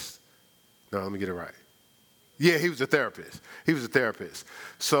therapist. No, let me get it right. Yeah, he was a therapist.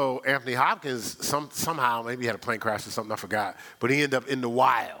 So Anthony Hopkins somehow, maybe he had a plane crash or something, I forgot. But he ended up in the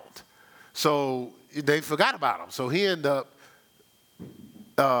wild. So they forgot about him. So he ended up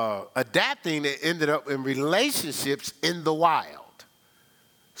adapting and ended up in relationships in the wild.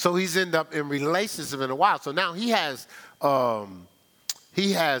 So he's ended up in relationships in the wild. So now he has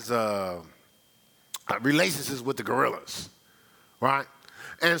relationships with the gorillas, right?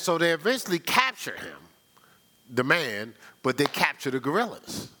 And so they eventually capture him, the man, but they capture the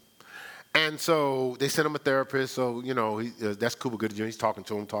gorillas. And so they sent him a therapist. So, that's Cuba Gooding Jr. He's talking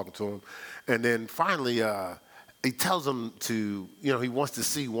to him. And then finally, he tells him to, he wants to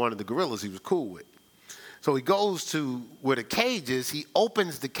see one of the gorillas he was cool with. So he goes to where the cage is. He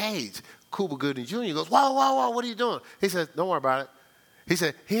opens the cage. Cuba Gooding Jr. goes, whoa, what are you doing? He says, don't worry about it. He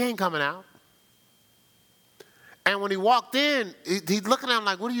said, he ain't coming out. And when he walked in, he's looking at him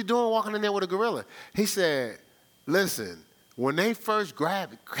like, what are you doing walking in there with a gorilla? He said, listen, when they first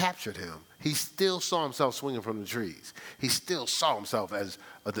captured him, he still saw himself swinging from the trees. He still saw himself as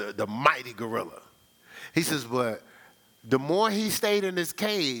the mighty gorilla. He says, but the more he stayed in his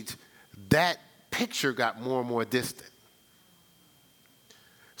cage, that picture got more and more distant.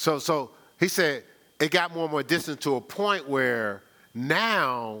 So he said it got more and more distant to a point where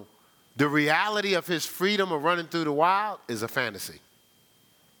now the reality of his freedom of running through the wild is a fantasy.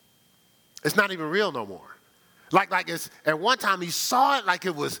 It's not even real no more. Like it's, at one time he saw it like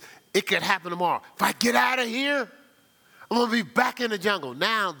it could happen tomorrow. If I get out of here, I'm going to be back in the jungle.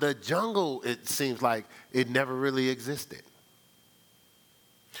 Now the jungle, it seems like it never really existed.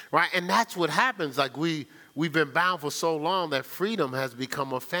 Right? And that's what happens. Like we've been bound for so long that freedom has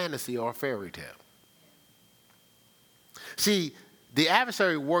become a fantasy or a fairy tale. See, the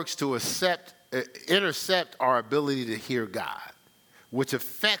adversary works to intercept our ability to hear God, which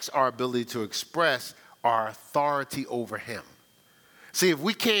affects our ability to express our authority over him. See, if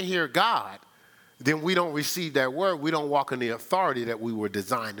we can't hear God, then we don't receive that word. We don't walk in the authority that we were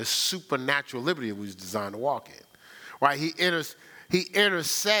designed, the supernatural liberty we was designed to walk in. Right? He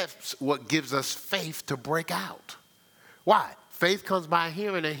intercepts what gives us faith to break out. Why? Faith comes by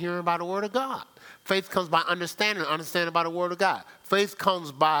hearing and hearing by the word of God. Faith comes by understanding and understanding by the word of God. Faith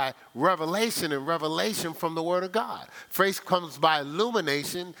comes by revelation and revelation from the word of God. Faith comes by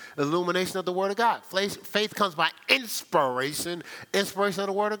illumination of the word of God. Faith comes by inspiration of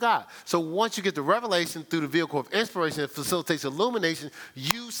the word of God. So once you get the revelation through the vehicle of inspiration that facilitates illumination,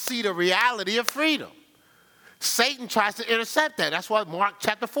 you see the reality of freedom. Satan tries to intercept that. That's what Mark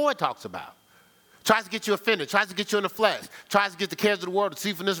chapter 4 talks about. Tries to get you offended, tries to get you in the flesh, tries to get the cares of the world,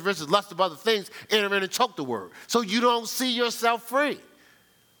 deceitfulness, riches, lust of other things, enter in and choke the word. So you don't see yourself free.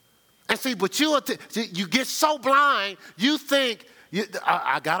 And see, but you get so blind, you think,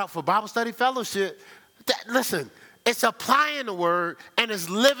 I got up for Bible study fellowship. Listen, it's applying the word and it's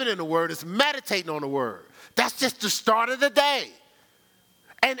living in the word, it's meditating on the word. That's just the start of the day.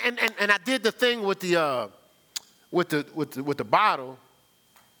 And I did the thing with the bottle.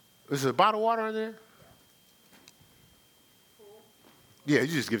 Is there a bottle of water in there? Full. Yeah, you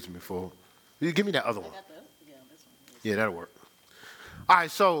just give it to me full. You give me that other one. This one. Yeah, that'll work. All right,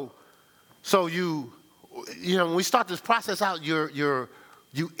 so you know, when we start this process out, you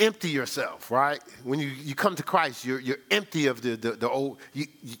empty yourself, right? When you come to Christ, you're empty of the old, you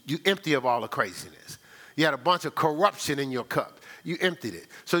empty of all the craziness. You had a bunch of corruption in your cup. You emptied it.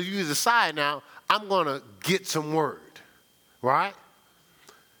 So you decide now, I'm going to get some word, right?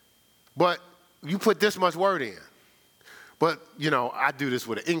 But you put this much word in. But, you know, I do this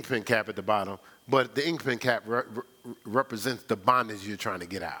with an ink pen cap at the bottom, but the ink pen cap represents the bondage you're trying to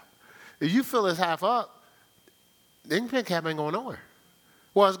get out. If you fill this half up, the ink pen cap ain't going nowhere.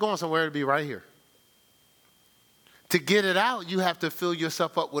 Well, it's going somewhere to be right here. To get it out, you have to fill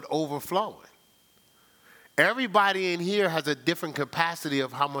yourself up with overflowing. Everybody in here has a different capacity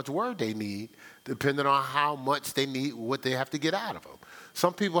of how much word they need, depending on how much they need, what they have to get out of them.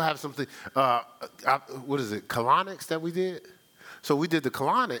 Some people have something, colonics that we did? So we did the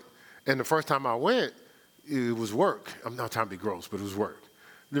colonic, and the first time I went, it was work. I'm not trying to be gross, but it was work.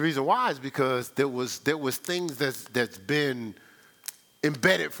 The reason why is because there was things that's been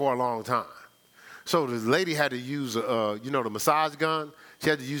embedded for a long time. So the lady had to use, the massage gun. She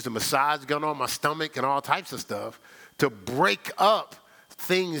had to use the massage gun on my stomach and all types of stuff to break up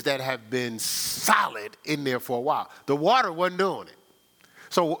things that have been solid in there for a while. The water wasn't doing it.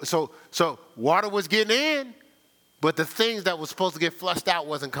 So water was getting in, but the things that were supposed to get flushed out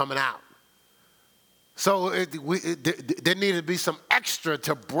wasn't coming out. So there needed to be some extra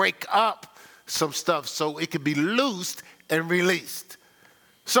to break up some stuff so it could be loosed and released.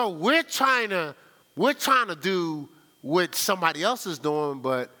 So we're trying to do what somebody else is doing,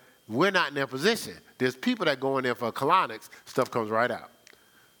 but we're not in their position. There's people that go in there for colonics, stuff comes right out.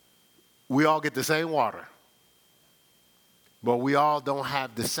 We all get the same water, but we all don't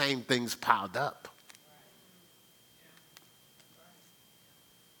have the same things piled up.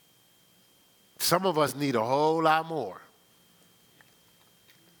 Some of us need a whole lot more.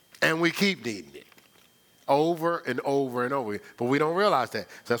 And we keep needing it over and over and over. But we don't realize that.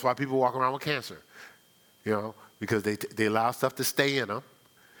 So that's why people walk around with cancer, because they allow stuff to stay in them.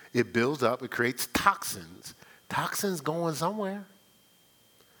 It builds up. It creates toxins. Toxins going somewhere.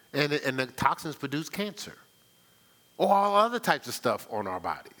 And the toxins produce cancer. Or all other types of stuff on our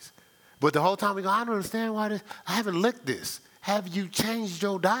bodies. But the whole time we go, I don't understand why this. I haven't licked this. Have you changed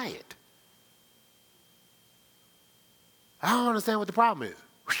your diet? I don't understand what the problem is.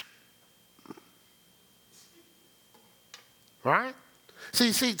 Right?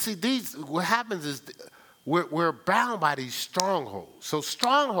 See, what happens is we're bound by these strongholds. So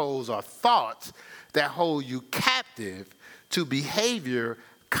strongholds are thoughts that hold you captive to behavior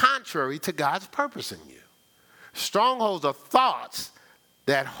contrary to God's purpose in you. Strongholds are thoughts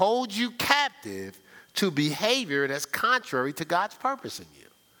that hold you captive to behavior that's contrary to God's purpose in you.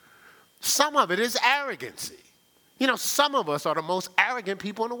 Some of it is arrogancy. You know, some of us are the most arrogant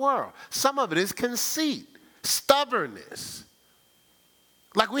people in the world. Some of it is conceit, stubbornness.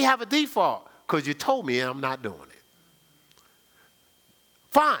 Like we have a default because you told me I'm not doing it.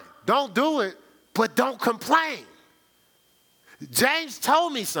 Fine, don't do it, but don't complain. James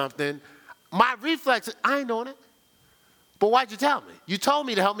told me something. My reflex is, I ain't doing it. But why'd you tell me? You told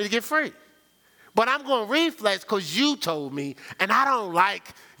me to help me to get free. But I'm going to reflex because you told me, and I don't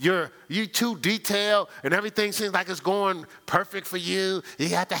like you too detailed, and everything seems like it's going perfect for you. You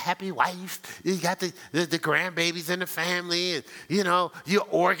got the happy wife, you got the grandbabies in the family, and, you know, you're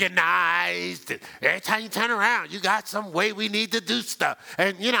organized. And every time you turn around, you got some way we need to do stuff.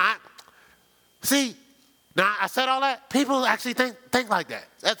 And, you know, now I said all that. People actually think like that.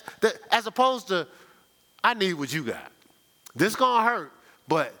 As opposed to, I need what you got. This going to hurt,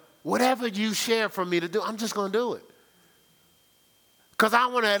 but whatever you share from me to do, I'm just going to do it. Because I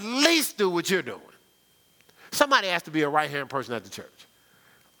want to at least do what you're doing. Somebody has to be a right-hand person at the church.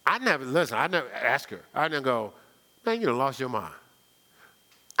 I never ask her. I never go, man, you done lost your mind.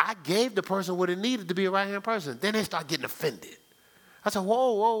 I gave the person what it needed to be a right-hand person. Then they start getting offended. I said,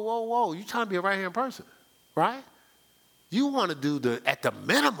 whoa. You trying to be a right-hand person, right? You want to do at the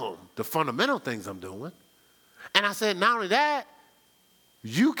minimum, the fundamental things I'm doing. And I said, not only that,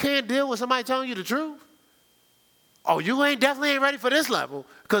 you can't deal with somebody telling you the truth. Oh, you definitely ain't ready for this level,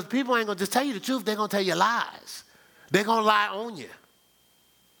 because people ain't going to just tell you the truth. They're going to tell you lies. They're going to lie on you.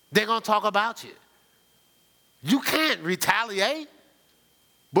 They're going to talk about you. You can't retaliate,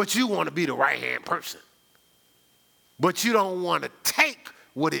 but you want to be the right-hand person. But you don't want to take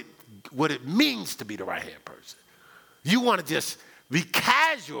what it means to be the right-hand person. You want to just be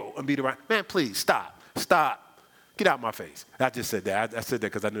casual and be the right. Man, please, stop. Get out my face. I just said that. I said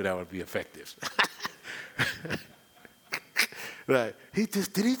that because I knew that would be effective. Right.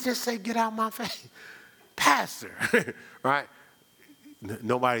 Did he just say get out my face? Pastor, right?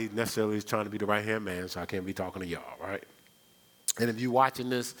 Nobody necessarily is trying to be the right-hand man, so I can't be talking to y'all, right? And if you're watching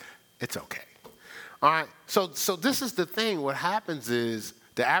this, it's okay. All right, so this is the thing. What happens is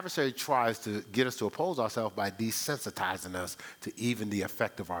the adversary tries to get us to oppose ourselves by desensitizing us to even the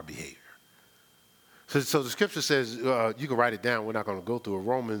effect of our behavior. So the scripture says, you can write it down. We're not going to go through it.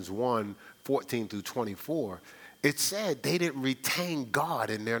 Romans 1:14 through 24. It said they didn't retain God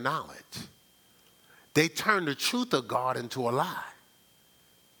in their knowledge. They turned the truth of God into a lie,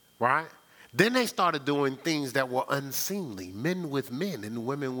 right? Then they started doing things that were unseemly, men with men and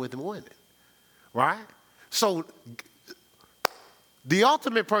women with women, right? So the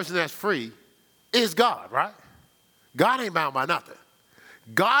ultimate person that's free is God, right? God ain't bound by nothing.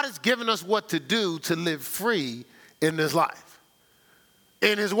 God has given us what to do to live free in this life,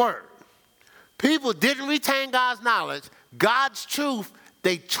 in his word. People didn't retain God's knowledge, God's truth,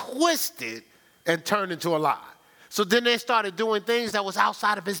 they twisted and turned into a lie. So then they started doing things that was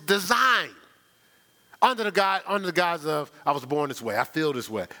outside of his design. Under the guise of, I was born this way, I feel this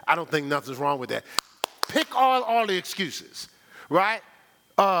way, I don't think nothing's wrong with that. Pick all the excuses, right?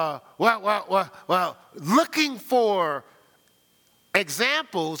 Looking for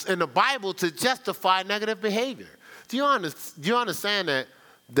examples in the Bible to justify negative behavior. Do you understand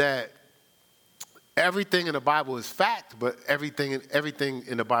that everything in the Bible is fact, but everything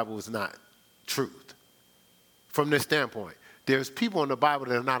in the Bible is not truth? From this standpoint, there's people in the Bible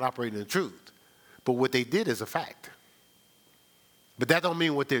that are not operating in truth, but what they did is a fact. But that don't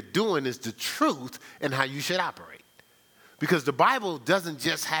mean what they're doing is the truth and how you should operate. Because the Bible doesn't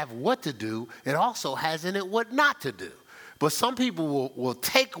just have what to do, it also has in it what not to do. But some people will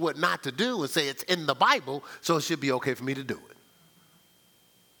take what not to do and say it's in the Bible, so it should be okay for me to do it.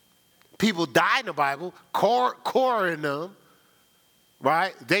 People died in the Bible, Korah in them,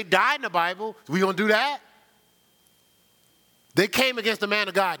 right? They died in the Bible. We gonna do that? They came against the man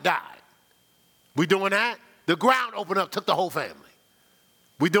of God, died. We doing that? The ground opened up, took the whole family.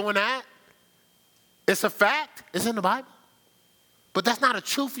 We doing that? It's a fact. It's in the Bible. But that's not a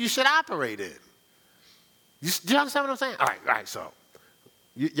truth you should operate in. Do you understand what I'm saying? All right, so,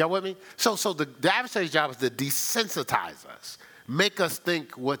 y'all with me? So the adversary's job is to desensitize us, make us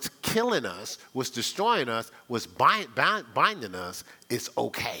think what's killing us, what's destroying us, what's binding us is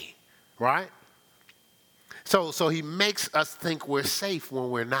okay, right? So he makes us think we're safe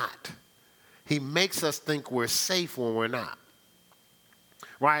when we're not. He makes us think we're safe when we're not,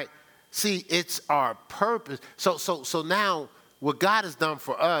 right? See, it's our purpose. So now what God has done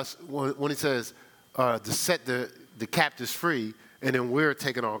for us when he says to set the captives free, and then we're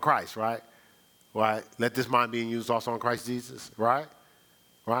taking on Christ, right? Right? Let this mind be in you is also on Christ Jesus, right?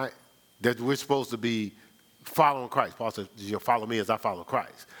 Right? That we're supposed to be following Christ. Paul says, you'll follow me as I follow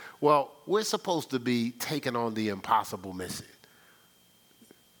Christ. Well, we're supposed to be taking on the impossible mission.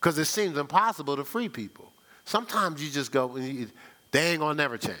 Because it seems impossible to free people. Sometimes you just go, they ain't going to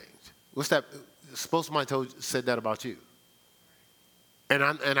never change. What's that? Suppose somebody said that about you. And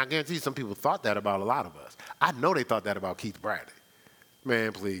I guarantee you some people thought that about a lot of us. I know they thought that about Keith Bradley.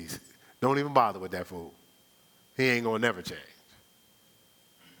 Man, please, don't even bother with that fool. He ain't going to never change.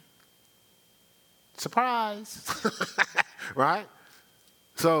 Surprise. Right?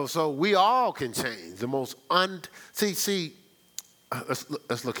 So we all can change. The most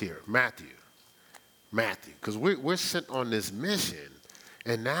let's look here. Matthew, because we're sent on this mission,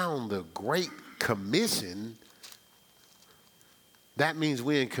 and now the Great Commission, that means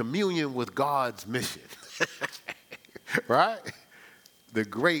we're in communion with God's mission. Right? The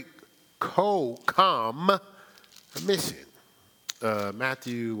Great mission.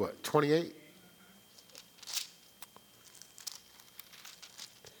 Matthew, 28?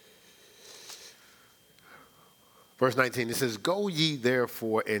 Verse 19, it says, go ye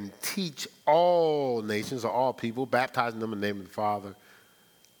therefore and teach all nations, or all people, baptizing them in the name of the Father,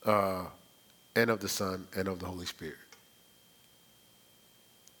 and of the Son, and of the Holy Spirit.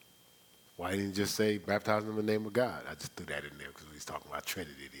 Why didn't he just say baptizing them in the name of God? I just threw that in there because we was talking about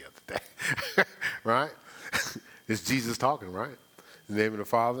Trinity the other day. Right? It's Jesus talking, right? In the name of the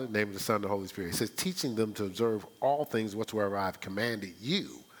Father, in the name of the Son, and the Holy Spirit. He says, teaching them to observe all things whatsoever I have commanded you.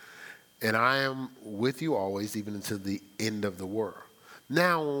 And I am with you always, even until the end of the world.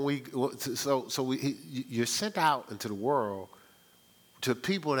 Now, you're sent out into the world to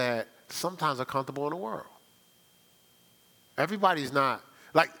people that sometimes are comfortable in the world. Everybody's not.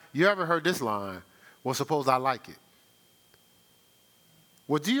 Like, you ever heard this line? Well, suppose I like it.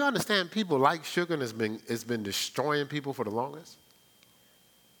 Well, do you understand people like sugar and it's been destroying people for the longest?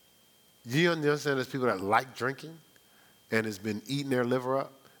 Do you understand there's people that like drinking and it's been eating their liver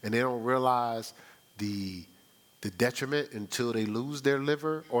up? And they don't realize the detriment until they lose their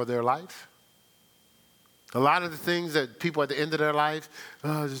liver or their life. A lot of the things that people at the end of their life,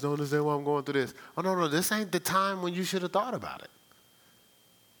 I just don't understand why I'm going through this. Oh, no, this ain't the time when you should have thought about it.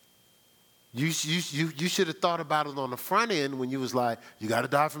 You should have thought about it on the front end when you was like, you got to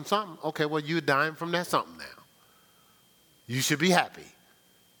die from something. Okay, well, you're dying from that something now. You should be happy.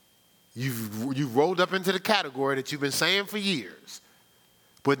 You've rolled up into the category that you've been saying for years.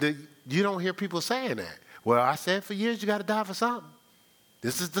 But you don't hear people saying that. Well, I said for years you got to die for something.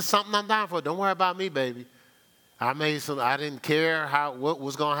 This is the something I'm dying for. Don't worry about me, baby. I didn't care what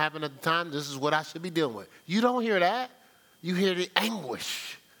was going to happen at the time. This is what I should be dealing with. You don't hear that. You hear the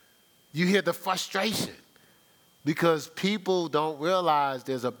anguish. You hear the frustration. Because people don't realize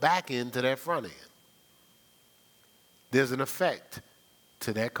there's a back end to that front end. There's an effect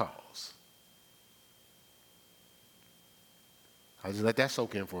to that cause. I'll just let that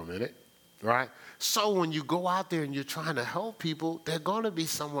soak in for a minute, right? So when you go out there and you're trying to help people, they're going to be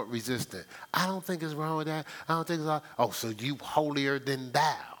somewhat resistant. I don't think it's wrong with that. I don't think it's wrong. Oh, so you holier than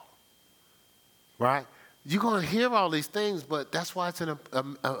thou, right? You're going to hear all these things, but that's why it's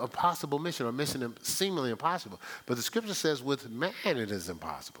a possible mission, or a mission seemingly impossible. But the scripture says with man it is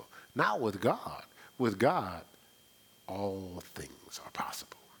impossible, not with God. With God, all things are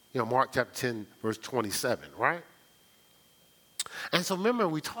possible. Mark chapter 10, verse 27, right? And so remember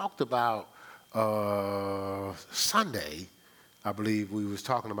we talked about Sunday, I believe we was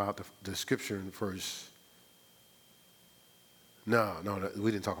talking about the scripture in first. No,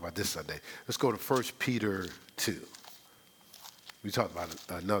 we didn't talk about this Sunday. Let's go to 1 Peter 2. We talked about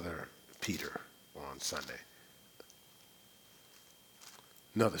another Peter on Sunday.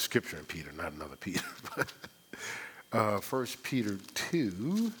 Another scripture in Peter, not another Peter. 1 Peter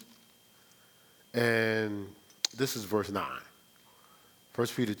 2, and this is verse 9. 1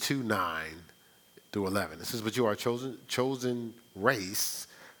 Peter 2, 9 through 11. It says, but you are a chosen race.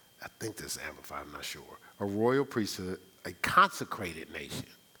 I think this is amplified, I'm not sure. A royal priesthood, a consecrated nation,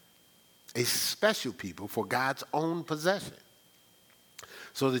 a special people for God's own possession,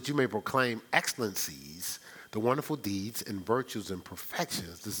 so that you may proclaim excellencies, the wonderful deeds and virtues and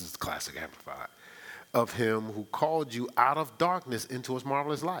perfections, this is classic amplified, of him who called you out of darkness into his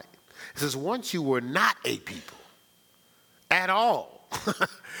marvelous light. It says, once you were not a people at all.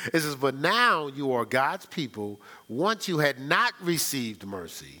 It says, but now you are God's people. Once you had not received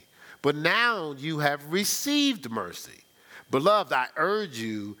mercy, but now you have received mercy. Beloved, I urge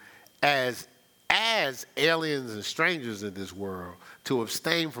you, as aliens and strangers in this world, to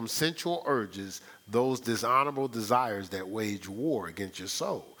abstain from sensual urges, those dishonorable desires that wage war against your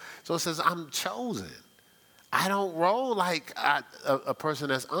soul. So it says, I'm chosen. I don't roll like a person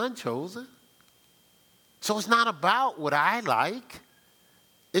that's unchosen. So it's not about what I like.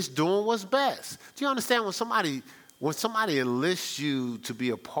 It's doing what's best. Do you understand when somebody enlists you to be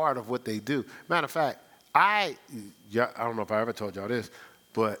a part of what they do? Matter of fact, I don't know if I ever told y'all this,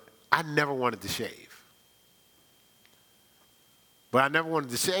 but I never wanted to shave. But I never wanted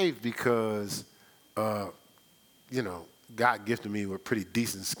to shave because, God gifted me with pretty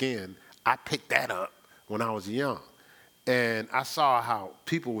decent skin. I picked that up when I was young. And I saw how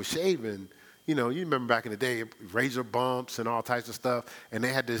people were shaving. You remember back in the day, razor bumps and all types of stuff, and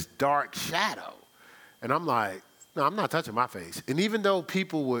they had this dark shadow. And I'm like, no, I'm not touching my face. And even though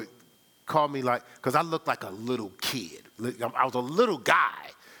people would call me because I looked like a little kid. I was a little guy,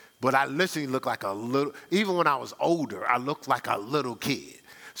 but I literally looked like a little, even when I was older, I looked like a little kid.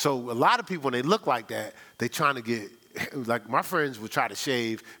 So a lot of people, when they look like that, they trying to get, like my friends would try to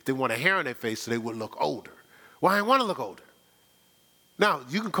shave, they want a hair on their face so they would look older. Well, I didn't want to look older. Now,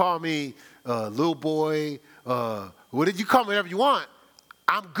 you can call me little boy, what did you call me, whatever you want,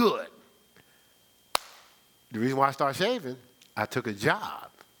 I'm good. The reason why I started shaving, I took a job.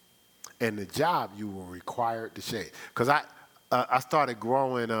 And the job, you were required to shave. Because I started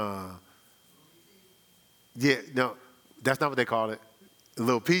growing, that's not what they call it. A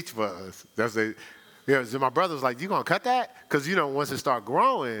little peach for us. So my brother was like, you going to cut that? Because, once it start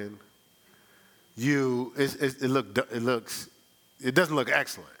growing, it doesn't look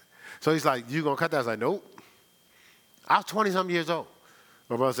excellent. So he's like, you going to cut that? I was like, nope. I was 20-something years old.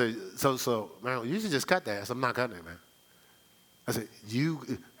 My brother said, so, man, you should just cut that. I said, I'm not cutting it, man. I said, you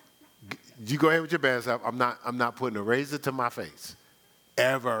go ahead with your bad self. I'm not putting a razor to my face.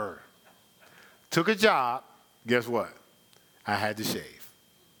 Ever. Took a job. Guess what? I had to shave.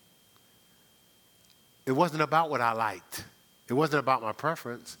 It wasn't about what I liked. It wasn't about my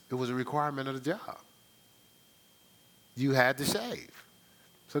preference. It was a requirement of the job. You had to shave.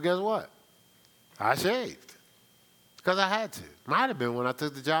 So guess what? I shaved. Because I had to. Might have been when I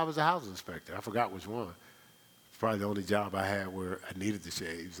took the job as a house inspector. I forgot which one. It's probably the only job I had where I needed to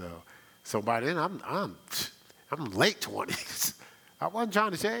shave. So by then, I'm late 20s. I wasn't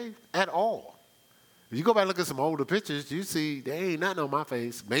trying to shave at all. If you go back and look at some older pictures, you see there ain't nothing on my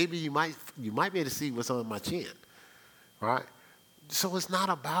face. Maybe you might be able to see what's on my chin, right? So it's not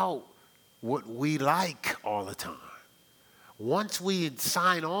about what we like all the time. Once we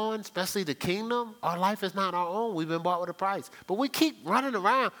sign on, especially the kingdom, our life is not our own. We've been bought with a price. But we keep running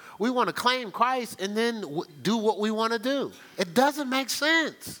around. We want to claim Christ and then do what we want to do. It doesn't make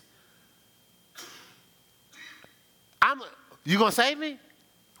sense. You going to save me?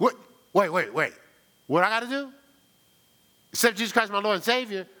 What? Wait. What I got to do? Accept Jesus Christ, my Lord and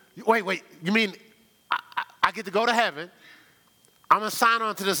Savior. Wait. You mean I get to go to heaven? I'm going to sign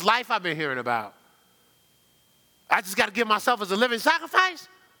on to this life I've been hearing about. I just got to give myself as a living sacrifice?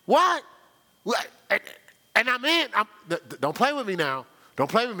 What? And I'm in. Don't play with me now. Don't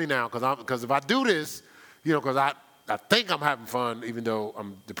play with me now, because if I do this, because I think I'm having fun, even though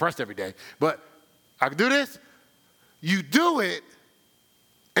I'm depressed every day. But I can do this. You do it,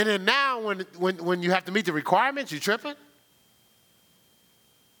 and then now when you have to meet the requirements, you tripping?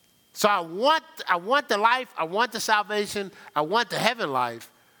 So I want the life, I want the salvation, I want the heaven life,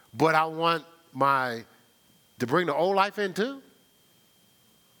 but I want to bring the old life in too?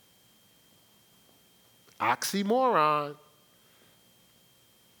 Oxymoron.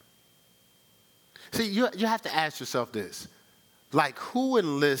 See, you have to ask yourself this. Like, who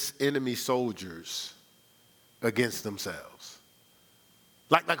enlists enemy soldiers against themselves?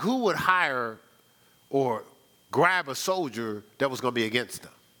 Like who would hire or grab a soldier that was going to be against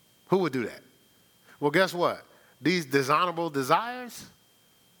them? Who would do that? Well, guess what? These dishonorable desires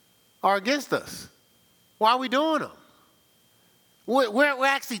are against us. Why are we doing them? We're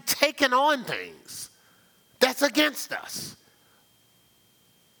actually taking on things that's against us.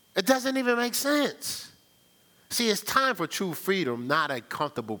 It doesn't even make sense. See, it's time for true freedom, not a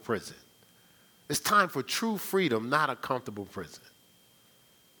comfortable prison. It's time for true freedom, not a comfortable prison.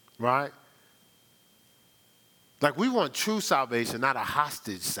 Right? Like, we want true salvation, not a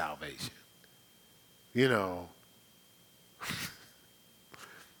hostage salvation. And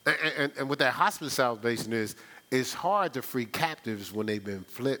what that hostage salvation is, it's hard to free captives when they've been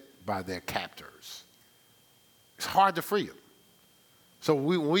flipped by their captors. It's hard to free them. So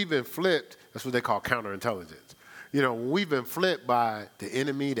when we've been flipped, that's what they call counterintelligence. When we've been flipped by the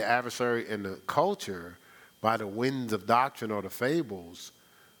enemy, the adversary, and the culture, by the winds of doctrine or the fables,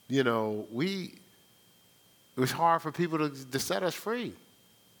 it's hard for people to set us free.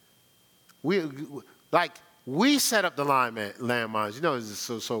 We set up the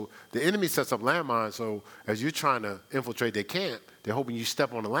landmines. So the enemy sets up landmines, so as you're trying to infiltrate their camp, they're hoping you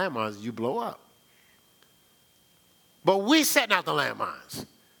step on the landmines and you blow up. But we setting out the landmines.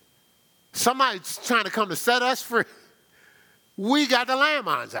 Somebody's trying to come to set us free. We got the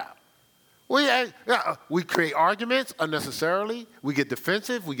landmines out. We create arguments unnecessarily. We get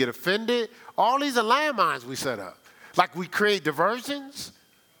defensive. We get offended. All these are landmines we set up. Like we create diversions.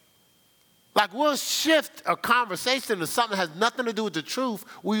 Like we'll shift a conversation to something that has nothing to do with the truth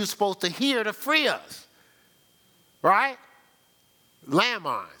we were supposed to hear to free us. Right?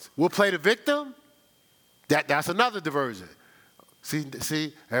 Landmines. We'll play the victim. That's another diversion.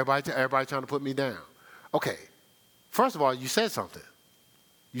 See, everybody trying to put me down. Okay, first of all, you said something.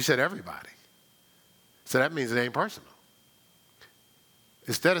 You said everybody. So that means it ain't personal.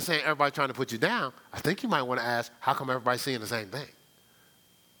 Instead of saying everybody trying to put you down, I think you might want to ask, how come everybody's seeing the same thing?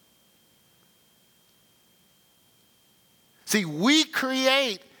 See, we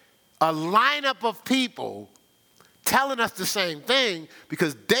create a lineup of people telling us the same thing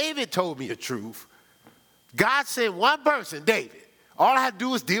because David told me the truth. God sent one person, David. All I had to do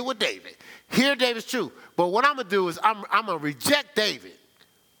was deal with David. Hear David's truth. But what I'm going to do is I'm going to reject David.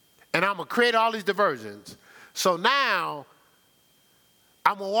 And I'm going to create all these diversions. So now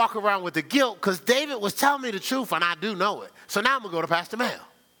I'm going to walk around with the guilt because David was telling me the truth and I do know it. So now I'm going to go to Pastor Mel.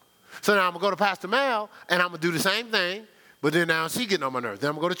 So now I'm going to go to Pastor Mel and I'm going to do the same thing. But then now she's getting on my nerves. Then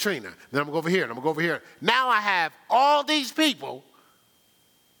I'm going to go to Trina. Then I'm going to go over here and I'm going to go over here. Now I have all these people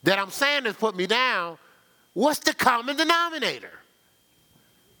that I'm saying has put me down. What's the common denominator?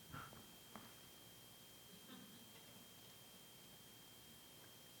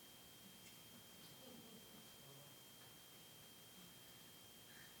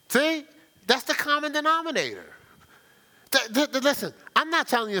 See? That's the common denominator. Listen, I'm not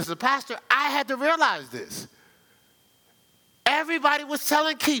telling you as a pastor. I had to realize this. Everybody was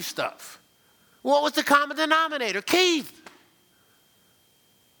telling Keith stuff. What was the common denominator? Keith.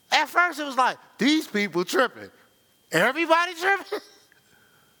 At first it was like, these people tripping. Everybody tripping?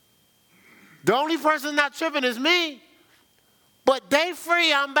 The only person not tripping is me. But they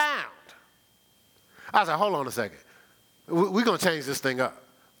free, I'm bound. I was like, hold on a second. We're going to change this thing up.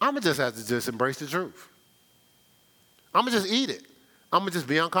 I'm going to just have to just embrace the truth. I'm going to just eat it. I'm going to just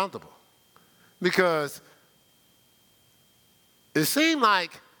be uncomfortable. Because it seemed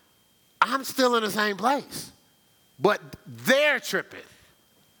like I'm still in the same place. But they're tripping.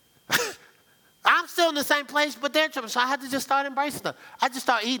 I'm still in the same place, but they're tripping. So I had to just start embracing stuff. I just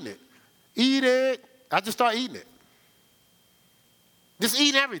start eating it. Eat it. I just start eating it. Just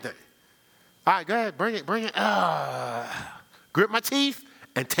eating everything. All right, go ahead. Bring it. Grip my teeth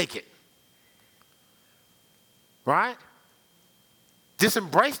and take it. Right? Just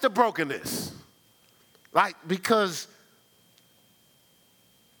embrace the brokenness. Because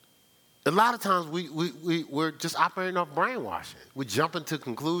a lot of times we're just operating off brainwashing. We jump into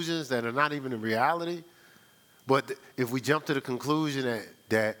conclusions that are not even in reality. But if we jump to the conclusion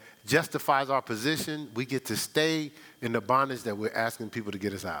that justifies our position, we get to stay in the bondage that we're asking people to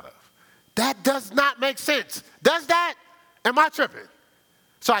get us out of. That does not make sense. Does that? Am I tripping?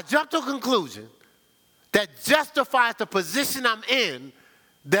 So I jump to a conclusion that justifies the position I'm in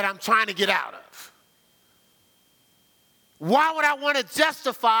that I'm trying to get out of. Why would I want to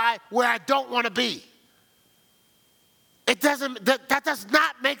justify where I don't want to be? That does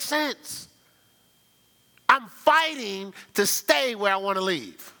not make sense. I'm fighting to stay where I want to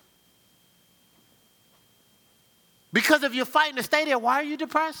leave. Because if you're fighting to stay there, why are you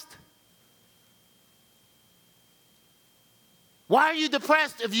depressed? Why are you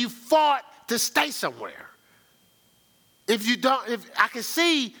depressed if you fought to stay somewhere? If I can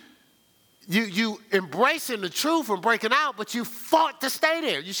see you embracing the truth and breaking out, but you fought to stay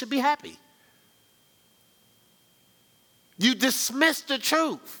there. You should be happy. You dismissed the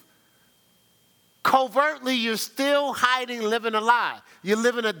truth. Covertly, you're still hiding, living a lie. You're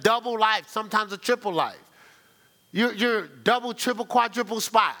living a double life, sometimes a triple life. You're double, triple, quadruple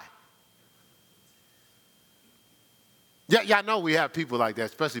spy. Yeah, y'all know we have people like that,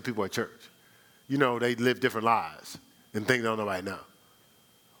 especially people at church. They live different lives and think they don't nobody know.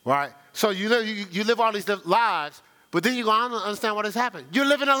 Right? So you live all these lives, but then you go, I don't understand what has happened. You're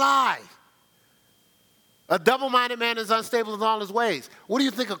living a lie. A double-minded man is unstable in all his ways. What do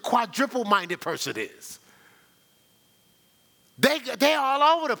you think a quadruple-minded person is? They're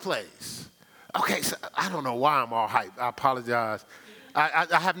all over the place. Okay, so I don't know why I'm all hyped. I apologize. I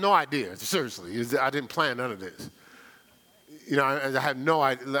have no idea, seriously. I didn't plan none of this. I had no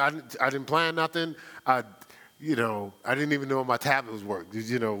idea. I didn't plan nothing. I didn't even know my tablet was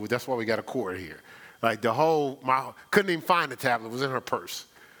working. That's why we got a cord here. Like couldn't even find the tablet. It was in her purse.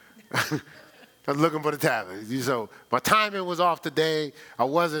 I was looking for the tablet. So my timing was off today. I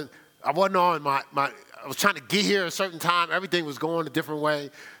wasn't on I was trying to get here at a certain time. Everything was going a different way.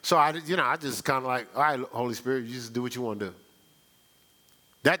 So I just kind of like, all right, Holy Spirit, you just do what you want to do.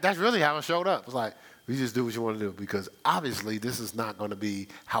 That's really how I showed up. It's like, you just do what you want to do, because obviously this is not going to be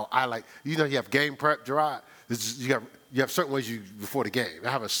how I like. You have game prep, Gerard. You have certain ways before the game. I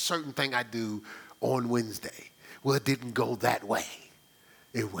have a certain thing I do on Wednesday. Well, it didn't go that way.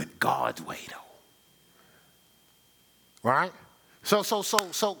 It went God's way, though. Right? So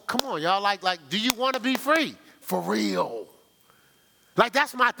come on, y'all. Like, do you want to be free? For real. Like,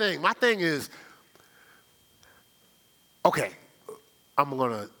 that's my thing. My thing is, okay, I'm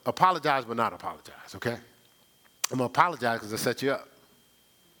going to apologize but not apologize, okay? I'm going to apologize because I set you up.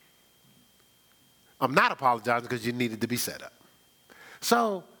 I'm not apologizing because you needed to be set up.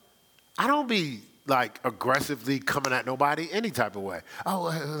 So I don't be like aggressively coming at nobody any type of way. Oh,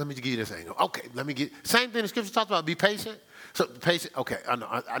 let me give you this angle. Okay, same thing the scripture talks about, be patient. So patient, okay,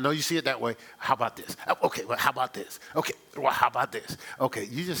 I know you see it that way. How about this? Okay, well, how about this? Okay, well, how about this? Okay,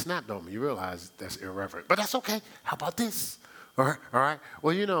 you just snapped on me. You realize that's irreverent, but that's okay. How about this? All right.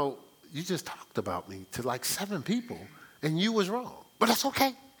 Well, you just talked about me to like 7 people, and you was wrong, but that's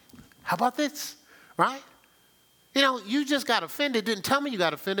okay. How about this? Right? You just got offended, didn't tell me you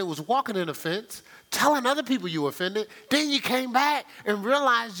got offended, was walking in offense, telling other people you were offended. Then you came back and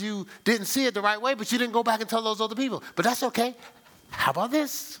realized you didn't see it the right way, but you didn't go back and tell those other people. But that's okay. How about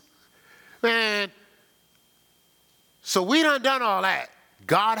this? Man, so we done all that.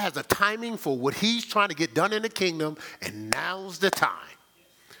 God has a timing for what he's trying to get done in the kingdom, and now's the time.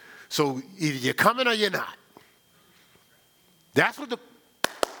 So either you're coming or you're not. That's what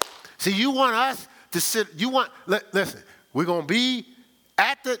see, you want us to sit, listen, we're going to be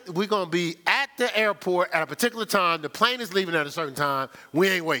at the airport at a particular time. The plane is leaving at a certain time. We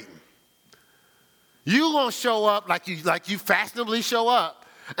ain't waiting. You going to show up like you fashionably show up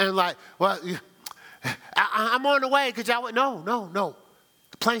and like, well, I'm on the way because y'all, no.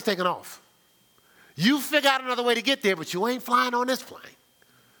 The plane's taking off. You figure out another way to get there, but you ain't flying on this plane.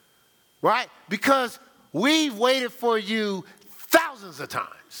 Right? Because we've waited for you thousands of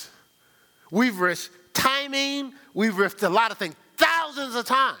times. We've risked timing. We've risked a lot of things thousands of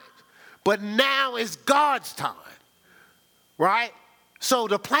times. But now is God's time. Right? So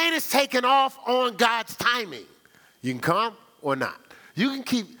the plane is taking off on God's timing. You can come or not. You can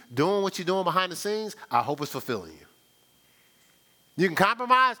keep doing what you're doing behind the scenes. I hope it's fulfilling you. You can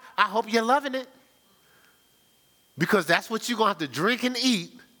compromise. I hope you're loving it. Because that's what you're going to have to drink and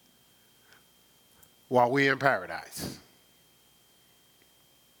eat while we're in paradise.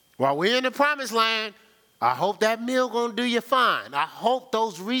 While we're in the promised land, I hope that meal going to do you fine. I hope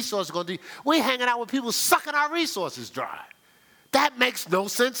those resources going to do you. We're hanging out with people sucking our resources dry. That makes no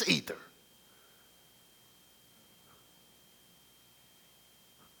sense either.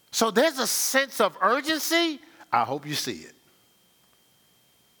 So there's a sense of urgency. I hope you see it.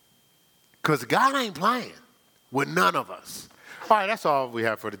 Because God ain't playing with none of us. All right, that's all we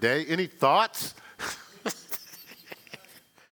have for today. Any thoughts?